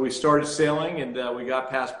 So we started sailing, and we got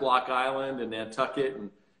past Block Island and Nantucket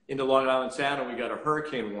and into Long Island Sound, and we got a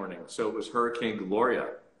hurricane warning. So it was Hurricane Gloria.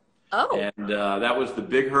 Oh. And that was the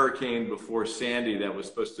big hurricane before Sandy that was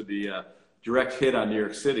supposed to be a direct hit on New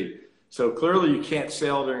York City. So clearly you can't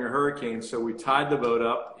sail during a hurricane, so we tied the boat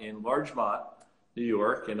up in Larchmont, New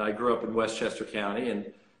York, and I grew up in Westchester County.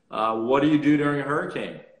 And what do you do during a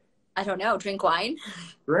hurricane? I don't know. Drink wine?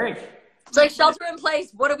 Drink. It's like shelter in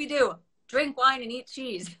place. What do? Drink wine and eat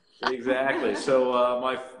cheese. Exactly. So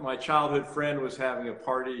my childhood friend was having a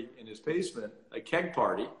party in his basement, a keg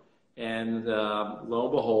party. And lo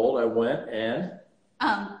and behold, I went and...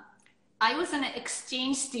 I was an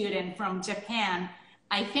exchange student from Japan.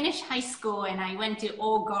 I finished high school and I went to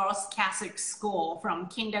all-girls Catholic school from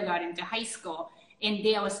kindergarten to high school. And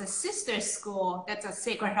there was a sister school, that's a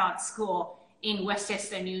Sacred Heart school in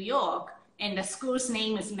Westchester, New York. And the school's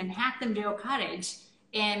name is Manhattanville College.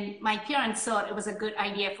 And my parents thought it was a good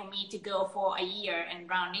idea for me to go for a year and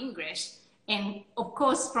learn English. And of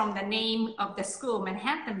course, from the name of the school,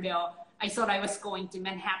 Manhattanville, I thought I was going to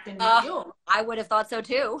Manhattan, New York. I would have thought so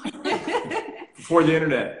too. Before the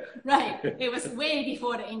internet. Right. It was way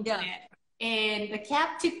before the internet. And the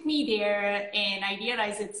cab took me there, and I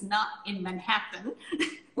realized it's not in Manhattan.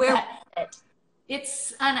 Where was it?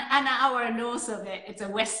 It's an hour north of it. It's a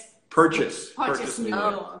Purchase, New New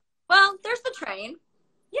York. York. Well, there's the train.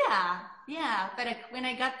 Yeah, yeah. But when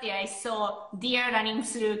I got there, I saw deer running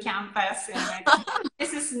through campus, and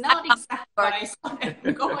this is not exactly where I saw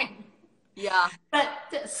them going. Yeah. But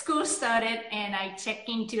the school started, and I checked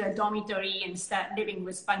into a dormitory and started living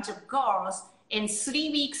with a bunch of girls. And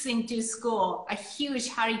 3 weeks into school, a huge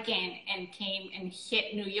hurricane came and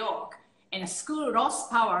hit New York. And the school lost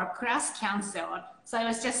power, class canceled. So I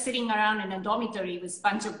was just sitting around in a dormitory with a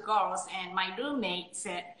bunch of girls, and my roommate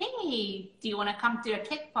said, "Hey, do you want to come to a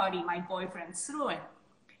cake party my boyfriend threw it?"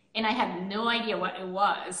 And I had no idea what it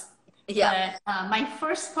was. Yeah. But my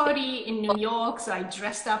first party in New York, so I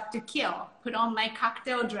dressed up to kill, put on my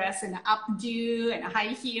cocktail dress and updo and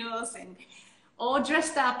high heels and all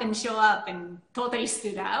dressed up and show up and totally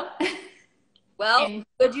stood out. Well,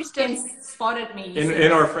 good you stood. Spotted me.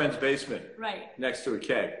 In our friend's basement. Right. Next to a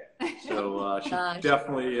keg. So she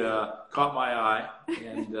definitely caught my eye.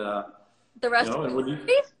 And, the rest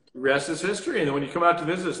rest is history. And then when you come out to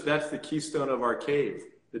visit us, that's the keystone of our cave,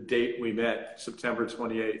 the date we met, September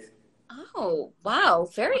 28th. Oh, wow.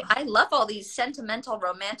 I love all these sentimental,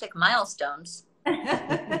 romantic milestones.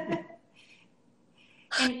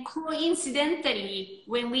 And coincidentally,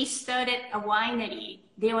 when we started a winery,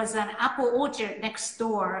 there was an apple orchard next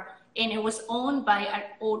door, and it was owned by an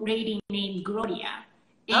old lady named Gloria.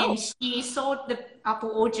 And she sold the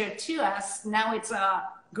apple orchard to us. Now it's a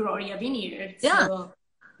Gloria vineyard. Yeah. So,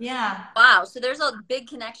 yeah. Wow. So there's a big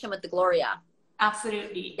connection with the Gloria.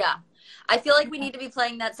 Absolutely. Yeah. I feel like we need to be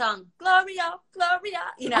playing that song, Gloria,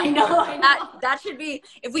 Gloria. You know, I know. That should be,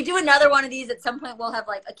 if we do another one of these, at some point we'll have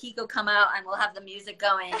like Akiko come out and we'll have the music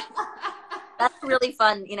going. That's a really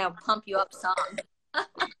fun, pump you up song.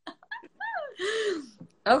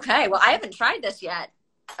 Okay. Well, I haven't tried this yet.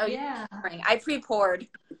 Oh, yeah. I pre-poured.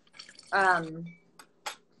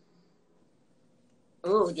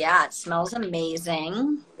 Oh, yeah. It smells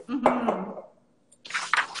amazing. Mm-hmm.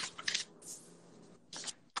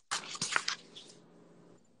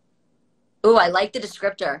 Oh, I like the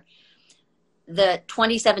descriptor. The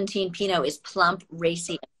 2017 Pinot is plump,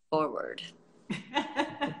 racy, and forward.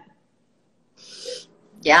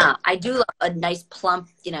 Yeah, I do love a nice plump,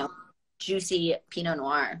 juicy Pinot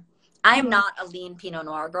Noir. I am not a lean Pinot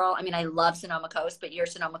Noir girl. I mean, I love Sonoma Coast, but your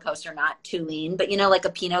Sonoma Coast are not too lean. But, like a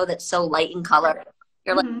Pinot that's so light in color.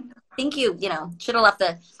 You're like, I think you should have left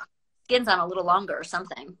the skins on a little longer or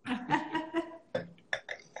something.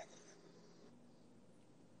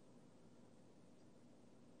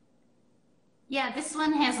 Yeah, this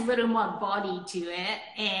one has a little more body to it.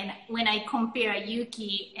 And when I compare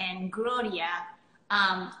Yuki and Gloria,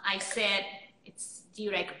 I said, do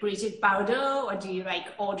you like Brigitte Bardot or do you like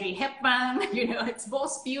Audrey Hepburn? It's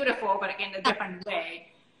both beautiful, but in a different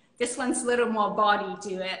way. This one's a little more body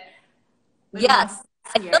to it. Yes.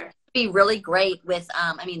 I feel like it would be really great with,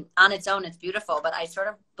 on its own, it's beautiful, but I sort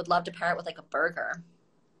of would love to pair it with like a burger.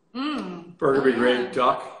 Burger would be great.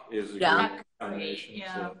 Duck is a great combination.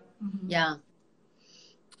 Yeah. So. Mm-hmm. Yeah.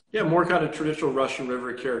 Yeah, more kind of traditional Russian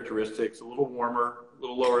River characteristics, a little warmer, a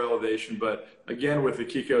little lower elevation, but again, with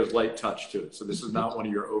Akiko's light touch to it. So this is not one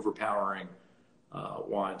of your overpowering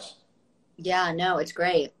wines. Yeah, no, it's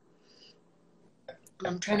great.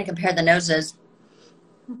 I'm trying to compare the noses.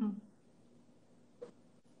 Mm-hmm.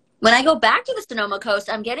 When I go back to the Sonoma Coast,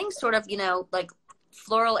 I'm getting sort of, like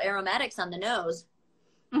floral aromatics on the nose.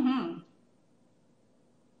 Mm-hmm.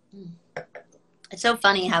 It's so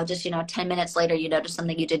funny how just, 10 minutes later, you notice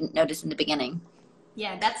something you didn't notice in the beginning.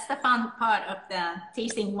 Yeah, that's the fun part of the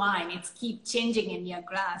tasting wine. It's keep changing in your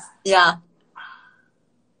glass. Yeah.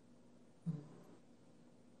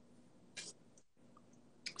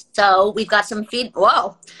 So we've got some feed.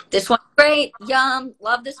 Whoa, this one's great. Yum.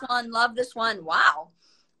 Love this one. Love this one. Wow.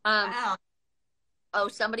 Wow. Oh,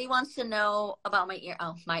 somebody wants to know about my ear.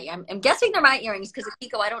 Oh, I'm guessing they're my earrings because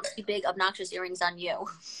Akiko, I don't see big, obnoxious earrings on you.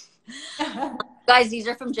 Guys, these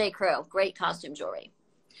are from J. Crew. Great costume jewelry.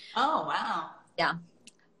 Oh, wow. Yeah.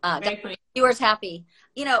 Very pretty. Viewers happy.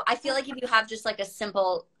 I feel like if you have just like a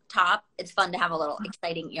simple top, it's fun to have a little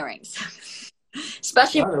exciting earrings.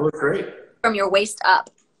 Especially they look great. From your waist up.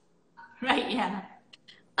 Right, yeah.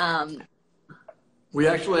 We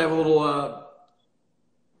actually have a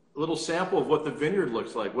little sample of what the vineyard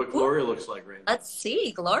looks like, what Gloria looks like right now. Let's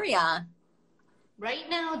see, Gloria. Right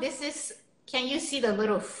now, can you see the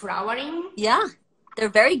little flowering? Yeah, they're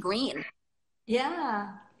very green. Yeah,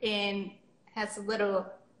 and has a little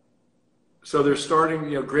So they're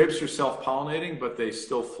starting, grapes are self-pollinating, but they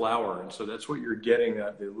still flower. And so that's what you're getting,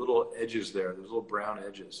 the little edges there, those little brown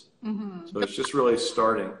edges. So it's just really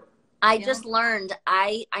starting. I just learned,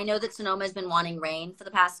 I know that Sonoma has been wanting rain for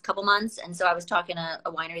the past couple months. And so I was talking to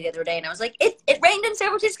a winery the other day and I was like, it rained in San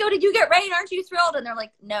Francisco. Did you get rain? Aren't you thrilled? And they're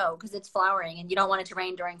like, no, because it's flowering and you don't want it to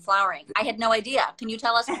rain during flowering. I had no idea. Can you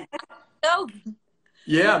tell us? Go.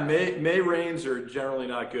 Yeah, May rains are generally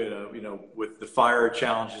not good. With the fire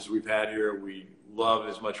challenges we've had here, we love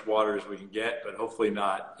as much water as we can get, but hopefully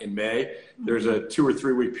not in May. There's a 2 or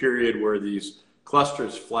 3 week period where these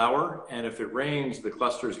clusters flower, and if it rains, the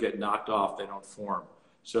clusters get knocked off, they don't form.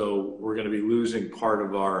 So we're going to be losing part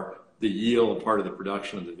of the yield, part of the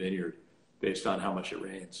production of the vineyard based on how much it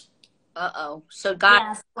rains. So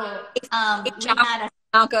God, we had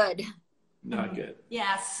not good. Not good.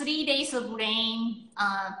 Yeah, 3 days of rain.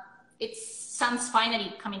 Sun's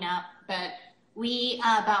finally coming up, but we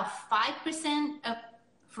are about 5% of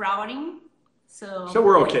flowering. So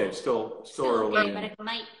we're okay. Still early. Okay, but it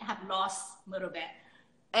might have lost a little bit.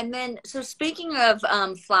 And then, so speaking of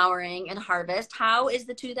flowering and harvest, how is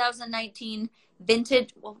the 2019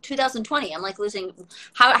 vintage? Well, 2020. I'm like losing.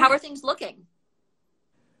 How are things looking?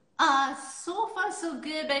 So far so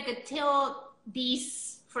good, but until these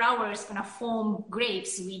flowers gonna form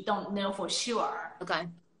grapes, we don't know for sure. Okay.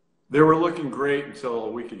 They were looking great until a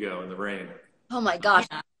week ago in the rain. Oh my gosh,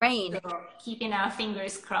 rain. So keeping our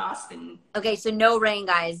fingers crossed. Okay, so no rain,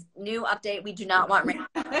 guys. New update. We do not want rain.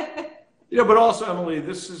 But also, Emily,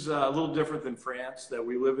 this is a little different than France, that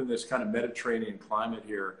we live in this kind of Mediterranean climate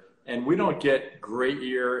here, and we don't get great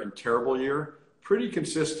year and terrible year. Pretty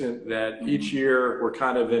consistent that each year we're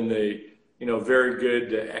kind of in the, very good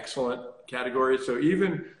to excellent category. So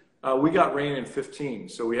even we got rain in 15,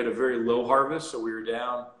 so we had a very low harvest, so we were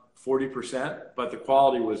down 40%, but the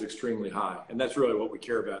quality was extremely high. And that's really what we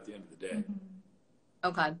care about at the end of the day.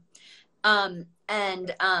 Okay.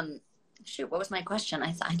 Shoot, what was my question?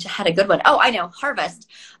 I just had a good one. Oh, I know. Harvest.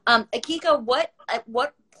 Akiko, at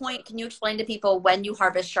what point can you explain to people when you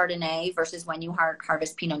harvest Chardonnay versus when you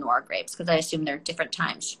harvest Pinot Noir grapes? Because I assume they're different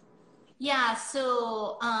times. Yeah,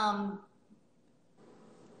 so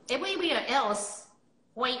everywhere else,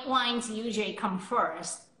 white wines usually come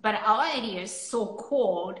first, but our area is so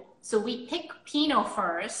cold, so we pick Pinot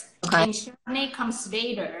first, and Chardonnay comes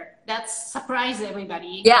later. That's surprised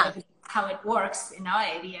everybody. Yeah. How it works in our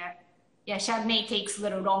area. Yeah, Chardonnay takes a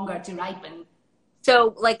little longer to ripen.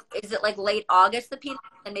 So, is it late August, the Pinot,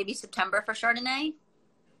 and maybe September for Chardonnay?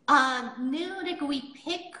 No, we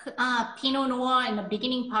pick Pinot Noir in the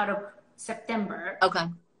beginning part of September. Okay.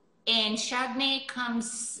 And Chardonnay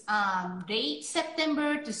comes late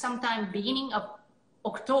September to sometime beginning of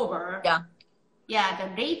October. Yeah. Yeah,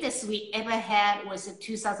 the latest we ever had was a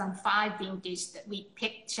 2005 vintage that we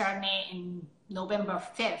picked Chardonnay in November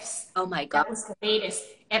 5th. Oh my God. That was the latest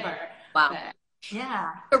ever. Wow. But,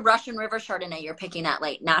 yeah. The Russian River Chardonnay you're picking that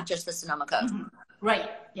late, not just the Sonoma coast.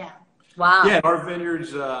 Right, yeah. Wow. Yeah, our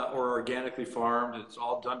vineyards are organically farmed. It's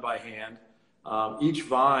all done by hand. Each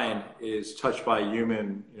vine is touched by a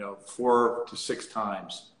human, 4 to 6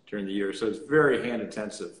 times during the year. So it's very hand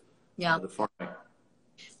intensive. Yeah. The farming.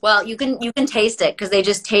 Well, you can taste it because they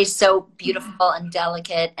just taste so beautiful and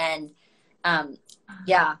delicate, and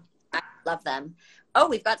yeah, I love them. Oh,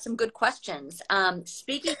 we've got some good questions.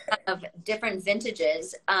 Speaking of different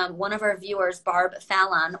vintages, one of our viewers, Barb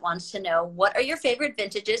Fallon, wants to know, what are your favorite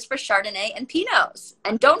vintages for Chardonnay and Pinots?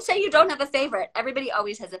 And don't say you don't have a favorite. Everybody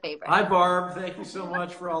always has a favorite. Hi, Barb. Thank you so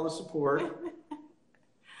much for all the support.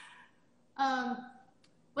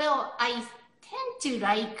 Well, I tend to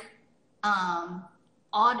like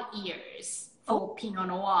odd years for Pinot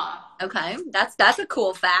Noir. Okay, that's a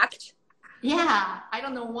cool fact. Yeah, I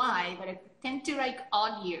don't know why, but I tend to like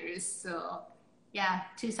odd years. So yeah,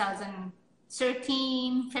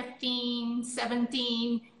 2013, 15,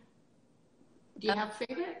 17. Do you have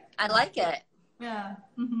favorite? I like it. Yeah.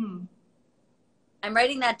 I'm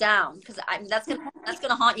writing that down because that's gonna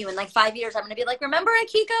haunt you in 5 years. I'm gonna be like, remember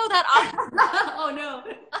Akiko? That Oh no.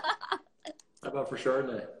 How about for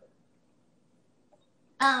Chardonnay?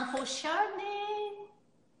 For Chardonnay,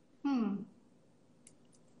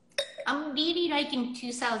 I'm really liking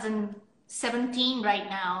 2017 right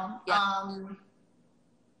now. Yeah.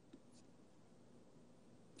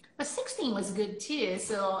 But 16 was good too.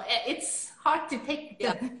 So it's hard to pick.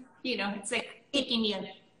 It's like picking your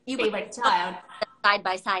favorite child. Side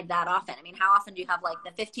by side that often. I mean, how often do you have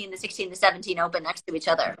the 15, the 16, the 17 open next to each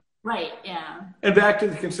other? Right. Yeah. And back to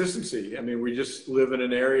the consistency. I mean, we just live in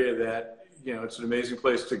an area that, it's an amazing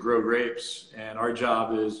place to grow grapes, and our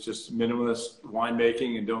job is just minimalist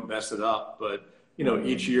winemaking and don't mess it up. But, you know,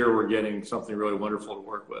 each year we're getting something really wonderful to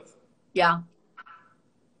work with. Yeah.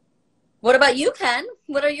 What about you, Ken?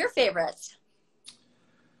 What are your favorites?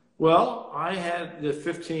 Well, I had the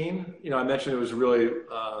 15. You know, I mentioned it was a really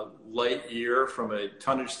light year from a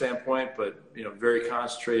tonnage standpoint, but, you know, very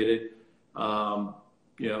concentrated.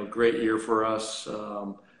 You know, great year for us.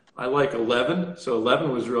 I like 11. So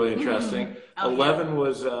 11 was really interesting. Oh, 11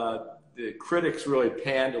 was, the critics really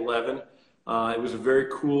panned 11. It was a very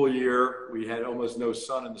cool year. We had almost no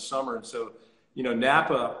sun in the summer. And so, you know,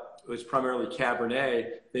 Napa was primarily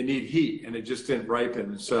Cabernet. They need heat, and it just didn't ripen.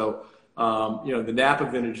 And so, you know, the Napa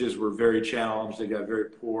vintages were very challenged. They got very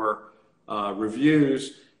poor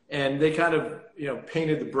reviews, and they kind of, you know,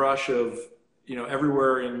 painted the brush of, you know,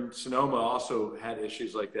 everywhere in Sonoma also had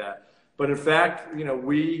issues like that. But in fact, you know,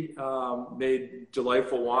 we made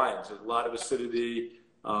delightful wines, a lot of acidity,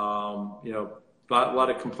 you know, a lot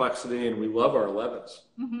of complexity, and we love our 11s.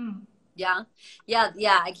 Mm-hmm. Yeah.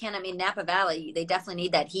 I can't. I mean, Napa Valley, they definitely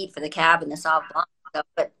need that heat for the Cab and the Sauv Blanc. So,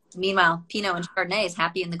 but meanwhile, Pinot and Chardonnay is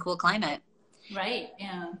happy in the cool climate. Right.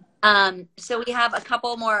 Yeah. So we have a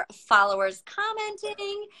couple more followers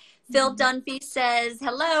commenting. Phil Dunphy says,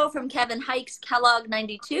 hello from Kevin Hikes, Kellogg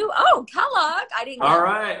 92. Oh, Kellogg. I didn't get All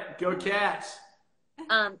right. Go Cats.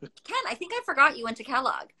 Ken, I think I forgot you went to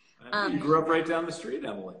Kellogg. You grew up right down the street,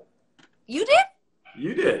 Emily. You did?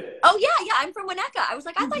 You did. Oh, yeah. I'm from Winnetka. I was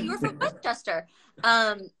like, I thought you were from Westchester.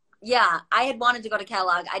 Yeah, I had wanted to go to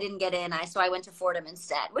Kellogg. I didn't get in, so I went to Fordham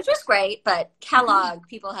instead, which was great. But Kellogg,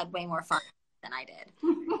 people had way more fun than I did.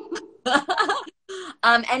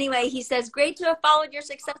 Anyway, he says, great to have followed your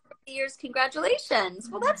success over the years. Congratulations.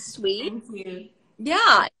 Well, that's sweet. Thank you.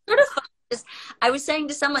 Yeah, it's sort of fun. I was saying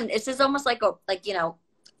to someone, this is almost like you know,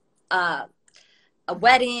 a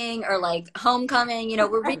wedding or like homecoming. You know,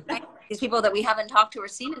 we're reuniting these people that we haven't talked to or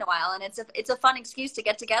seen in a while, and it's a fun excuse to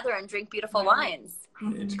get together and drink beautiful wines.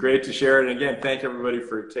 It's great to share it. And again, thank everybody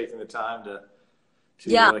for taking the time to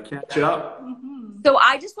catch up. So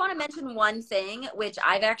I just want to mention one thing, which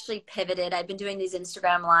I've actually pivoted. I've been doing these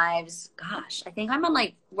Instagram lives. Gosh, I think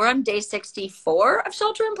we're on day 64 of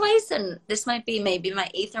shelter in place, and this might be maybe my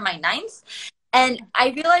 8th or my 9th. And I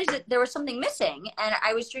realized that there was something missing, and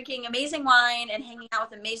I was drinking amazing wine and hanging out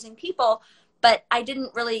with amazing people, but I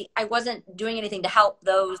wasn't doing anything to help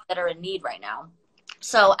those that are in need right now.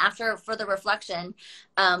 So after further reflection,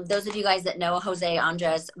 those of you guys that know Jose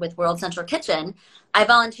Andres with World Central Kitchen, I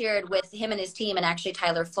volunteered with him and his team and actually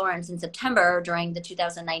Tyler Florence in September during the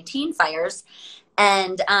 2019 fires.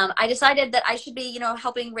 And I decided that I should be, you know,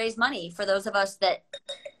 helping raise money for those of us that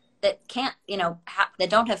can't, you know, that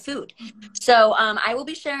don't have food. So I will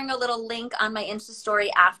be sharing a little link on my Insta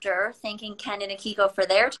story after, thanking Ken and Akiko for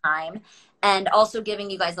their time, and also giving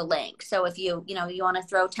you guys a link. So if you want to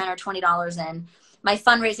throw $10 or $20 in, my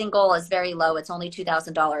fundraising goal is very low. It's only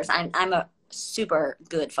 $2,000. I'm a super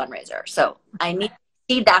good fundraiser, so I need to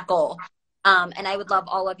exceed that goal. And I would love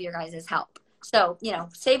all of your guys' help. So, you know,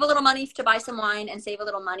 save a little money to buy some wine and save a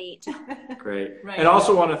little money to. Great. Right. And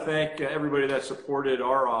also want to thank everybody that supported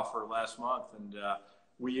our offer last month. And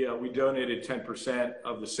we donated 10%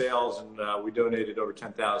 of the sales, and we donated over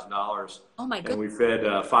 $10,000. Oh my goodness. And we fed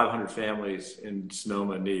 500 families in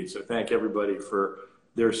Sonoma in need. So thank everybody for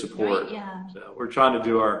their support. Right, yeah. So we're trying to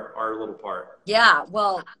do our little part. Yeah.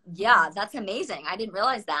 Well, yeah, that's amazing. I didn't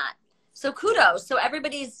realize that. So kudos. So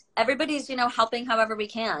everybody's, you know, helping however we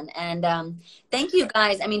can. And thank you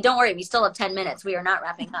guys. I mean, don't worry, we still have 10 minutes. We are not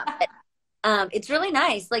wrapping up. But, it's really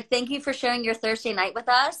nice. Like, thank you for sharing your Thursday night with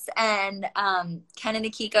us. And Ken and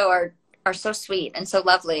Akiko are so sweet and so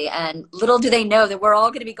lovely. And little do they know that we're all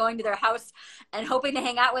going to be going to their house and hoping to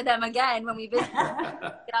hang out with them again when we visit,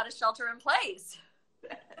 get out of shelter in place.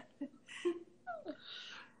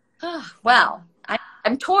 Wow.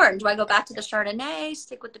 I'm torn. Do I go back to the Chardonnay,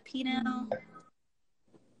 stick with the Pinot?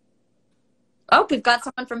 Oh, we've got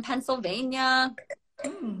someone from Pennsylvania.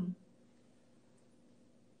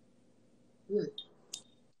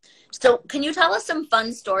 So can you tell us some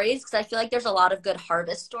fun stories? Because I feel like there's a lot of good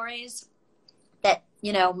harvest stories that,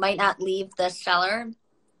 you know, might not leave the cellar.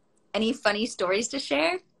 Any funny stories to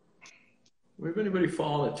share? Have anybody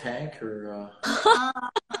fall in a tank or?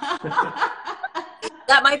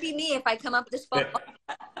 That might be me if I come up this fall.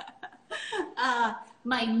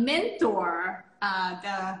 My mentor,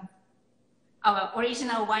 our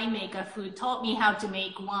original winemaker who taught me how to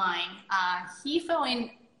make wine, he fell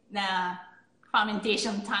in the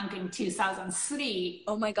fermentation tank in 2003.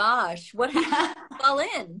 Oh my gosh. What happened? Fell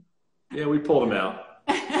in? Yeah, we pulled him out.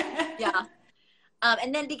 Yeah.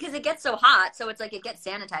 And then because it gets so hot, so it's like it gets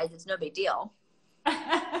sanitized. It's no big deal.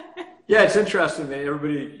 Yeah, it's interesting that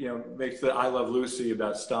everybody, makes the I Love Lucy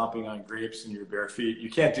about stomping on grapes in your bare feet. You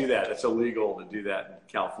can't do that. It's illegal to do that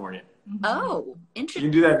in California. Oh, You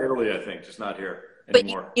interesting. can do that in Italy, I think, just not here But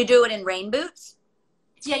anymore. you do it in rain boots?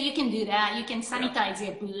 Yeah, you can do that. You can sanitize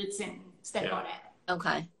your boots and step on it.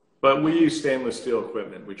 Okay. But we use stainless steel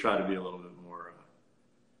equipment. We try to be a little bit more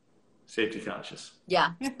safety conscious.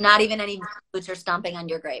 Yeah. Not even any boots are stomping on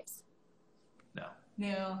your grapes. No.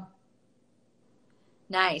 No.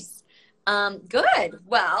 Nice. Good.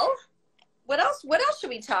 Well, what else should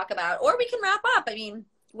we talk about? Or we can wrap up. I mean,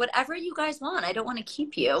 whatever you guys want. I don't want to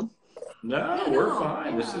keep you. No, we're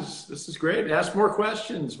fine. Yeah. This is great. Ask more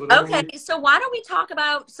questions. Okay. So why don't we talk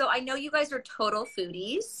about, so I know you guys are total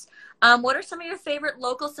foodies. What are some of your favorite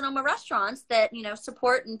local Sonoma restaurants that,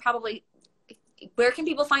 support, and probably where can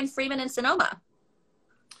people find Freeman in Sonoma?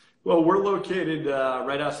 Well, we're located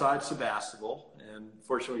right outside Sebastopol, and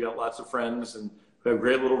fortunately we got lots of friends, and we have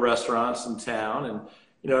great little restaurants in town,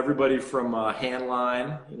 and everybody from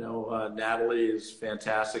Handline. Natalie is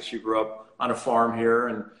fantastic. She grew up on a farm here,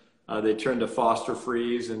 and they turned a Foster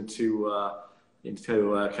Freeze into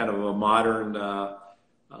kind of a modern,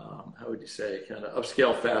 how would you say, kind of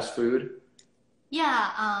upscale fast food.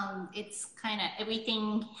 Yeah, it's kind of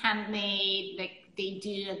everything handmade. Like they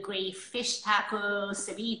do a great fish taco,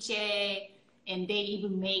 ceviche, and they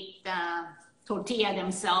even make the tortilla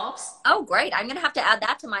themselves. Oh, great. I'm going to have to add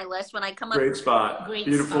that to my list when I come up. Great spot. Great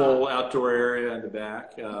Beautiful spot. outdoor area in the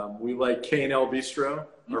back. We like K&L Bistro.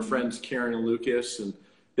 Our friends Karen and Lucas, and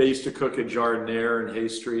they used to cook at Chardonnay and Hay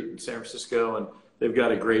Street in San Francisco, and they've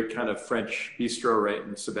got a great kind of French bistro right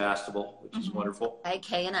in Sebastopol, which is wonderful.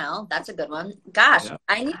 K&L. That's a good one. Gosh, Yeah.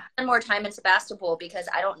 I need to spend more time in Sebastopol because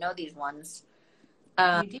I don't know these ones.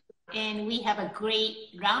 We do. And we have a great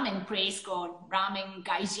ramen place called Ramen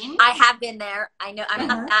Gaijin. I have been there. I know I'm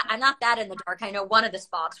not that in the dark. I know one of the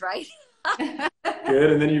spots, right?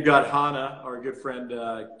 Good. And then you've got Hana, our good friend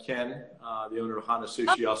Ken, the owner of Hana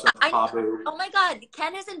Sushi, also Pabu. Oh my God,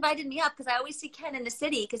 Ken has invited me up because I always see Ken in the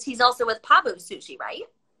city because he's also with Pabu Sushi, right?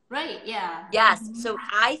 Right, yeah. Yes. So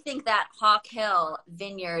I think that Hawk Hill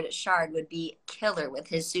Vineyard Chard would be killer with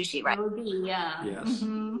his sushi, right? It would be, yeah. Yes.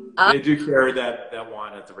 They do carry that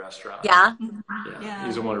wine at the restaurant. Yeah. Yeah.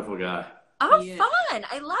 He's a wonderful guy. Oh, Yeah. fun.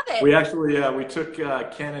 I love it. We actually, we took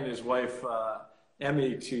Ken and his wife,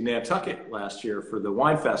 Emmy, to Nantucket last year for the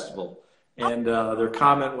wine festival. And their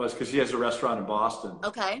comment was, because he has a restaurant in Boston,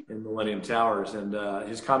 Okay. in Millennium Towers, and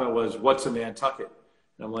his comment was, "What's a Nantucket?"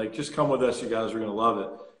 And I'm like, "Just come with us, you guys are going to love it."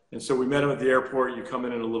 And so we met him at the airport. You come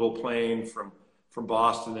in a little plane from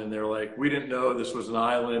Boston, and they're like, "We didn't know this was an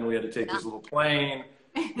island. We had to take this little plane.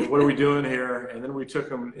 What are we doing here?" And then we took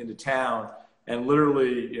him into town, and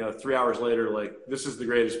literally, 3 hours later, like, "This is the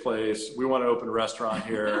greatest place. We want to open a restaurant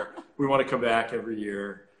here. We want to come back every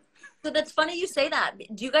year." So that's funny you say that.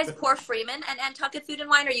 Do you guys pour Freeman and Nantucket Food and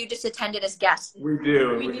Wine, or you just attended as guests? We do,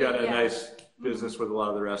 and We we've do, got a yeah. nice business with a lot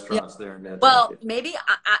of the restaurants there in Nantucket. Well, maybe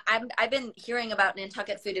I've been hearing about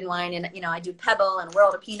Nantucket Food and Wine, and I do Pebble and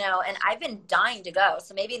World of Pinot, and I've been dying to go.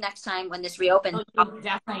 So maybe next time when this reopens, You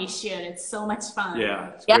definitely should. It's so much fun.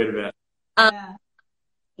 Yeah, it's a great event. Yeah.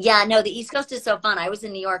 yeah, no, the East Coast is so fun. I was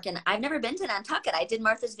in New York, and I've never been to Nantucket. I did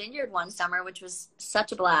Martha's Vineyard one summer, which was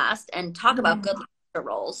such a blast. And talk about good lobster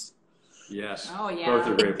rolls. Yes. Oh, yeah. Both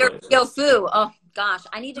are great places. Ryo-fu. Oh gosh,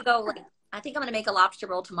 I need to go. I think I'm going to make a lobster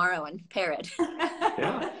roll tomorrow and pair it.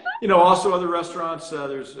 Yeah. Also other restaurants,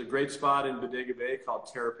 there's a great spot in Bodega Bay called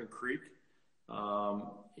Terrapin Creek.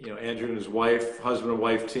 Andrew and his husband and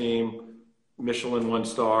wife team, Michelin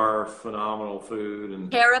 1-star, phenomenal food. And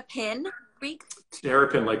Terrapin Creek?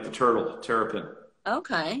 Terrapin, like the turtle, Terrapin.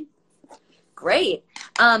 Okay. Great.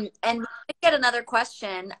 And we get another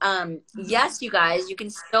question. Yes, you guys, you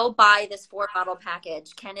can still buy this 4-bottle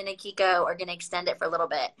package. Ken and Akiko are going to extend it for a little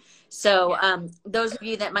bit. So those of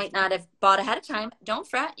you that might not have bought ahead of time, don't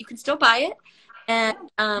fret. You can still buy it. And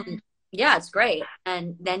yeah, it's great.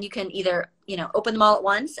 And then you can either, open them all at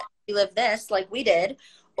once, you live this like we did,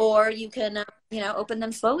 or you can, open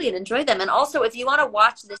them slowly and enjoy them. And also, if you want to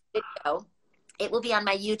watch this video, it will be on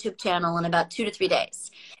my YouTube channel in about 2 to 3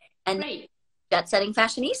 days. And Great. JetSetting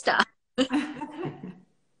Fashionista.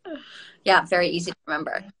 Yeah, very easy to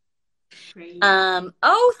remember. Great.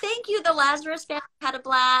 Oh, thank you. The Lazarus family had a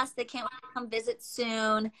blast. They can't wait to come visit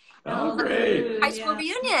soon. Oh, great. High school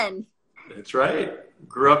reunion. That's right.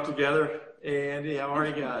 Grew up together. Hey, Andy, how are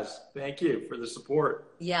you guys? Thank you for the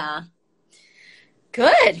support. Yeah.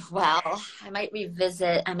 Good. Well, I might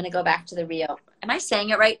revisit. I'm going to go back to the Rio. Am I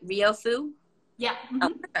saying it right? Ryo-fu? Yeah. Oh,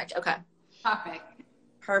 perfect. Okay. Perfect.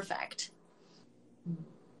 Perfect.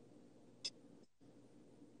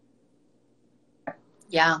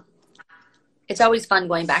 Yeah. It's always fun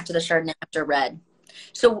going back to the Chardonnay after red.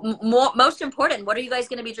 So most important, what are you guys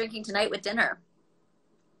going to be drinking tonight with dinner?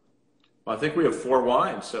 Well, I think we have 4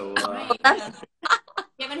 wines, so. Right, yeah.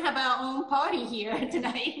 We're going to have our own party here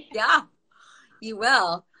tonight. Yeah, you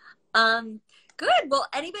will. Good. Well,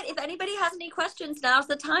 if anybody has any questions, now's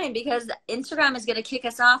the time, because Instagram is going to kick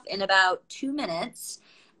us off in about 2 minutes,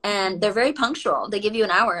 and they're very punctual. They give you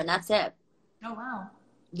an hour and that's it. Oh, wow.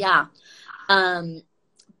 Yeah.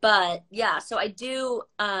 But yeah, so I do,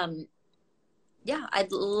 yeah,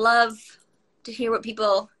 I'd love to hear what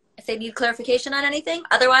people, if they need clarification on anything.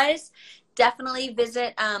 Otherwise, definitely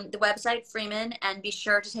visit the website Freeman and be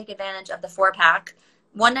sure to take advantage of the 4-pack.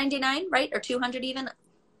 $199, right? Or $200 even?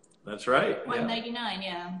 That's right. $199,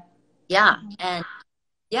 yeah. Yeah. And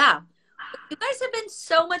yeah, you guys have been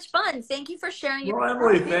so much fun. Thank you for sharing your. Well,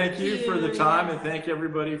 Emily, thank you for the time, and thank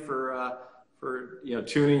everybody for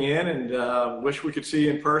tuning in. And wish we could see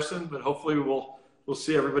you in person, but hopefully we'll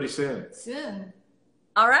see everybody soon. Soon.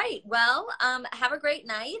 All right. Well, have a great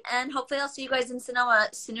night, and hopefully I'll see you guys in Sonoma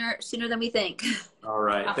sooner than we think. All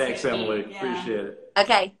right. Thanks, Emily. Yeah. Appreciate it.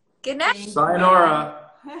 Okay. Good night. Sayonara.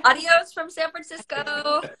 Adios from San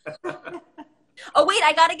Francisco. Oh, wait,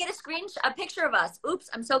 I got to get a picture of us. Oops,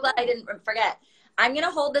 I'm so glad I didn't forget. I'm going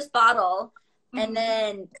to hold this bottle, and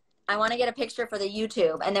then I want to get a picture for the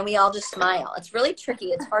YouTube, and then we all just smile. It's really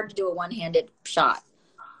tricky. It's hard to do a one-handed shot.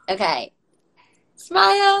 Okay.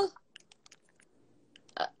 Smile.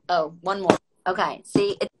 Oh, one more. Okay.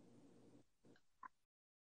 See,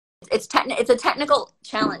 it's a technical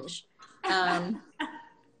challenge.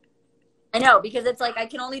 I know, because it's like I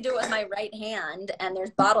can only do it with my right hand, and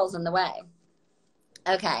there's bottles in the way.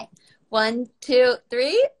 Okay. 1, 2,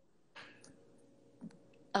 3.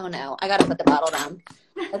 Oh, no. I got to put the bottle down.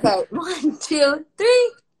 Okay. 1, 2,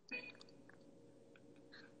 3.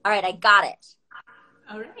 All right. I got it.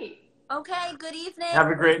 All right. Okay. Good evening. Have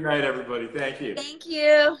a great night, everybody. Thank you. Thank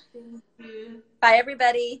you. Thank you. Bye,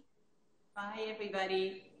 everybody. Bye,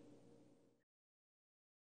 everybody.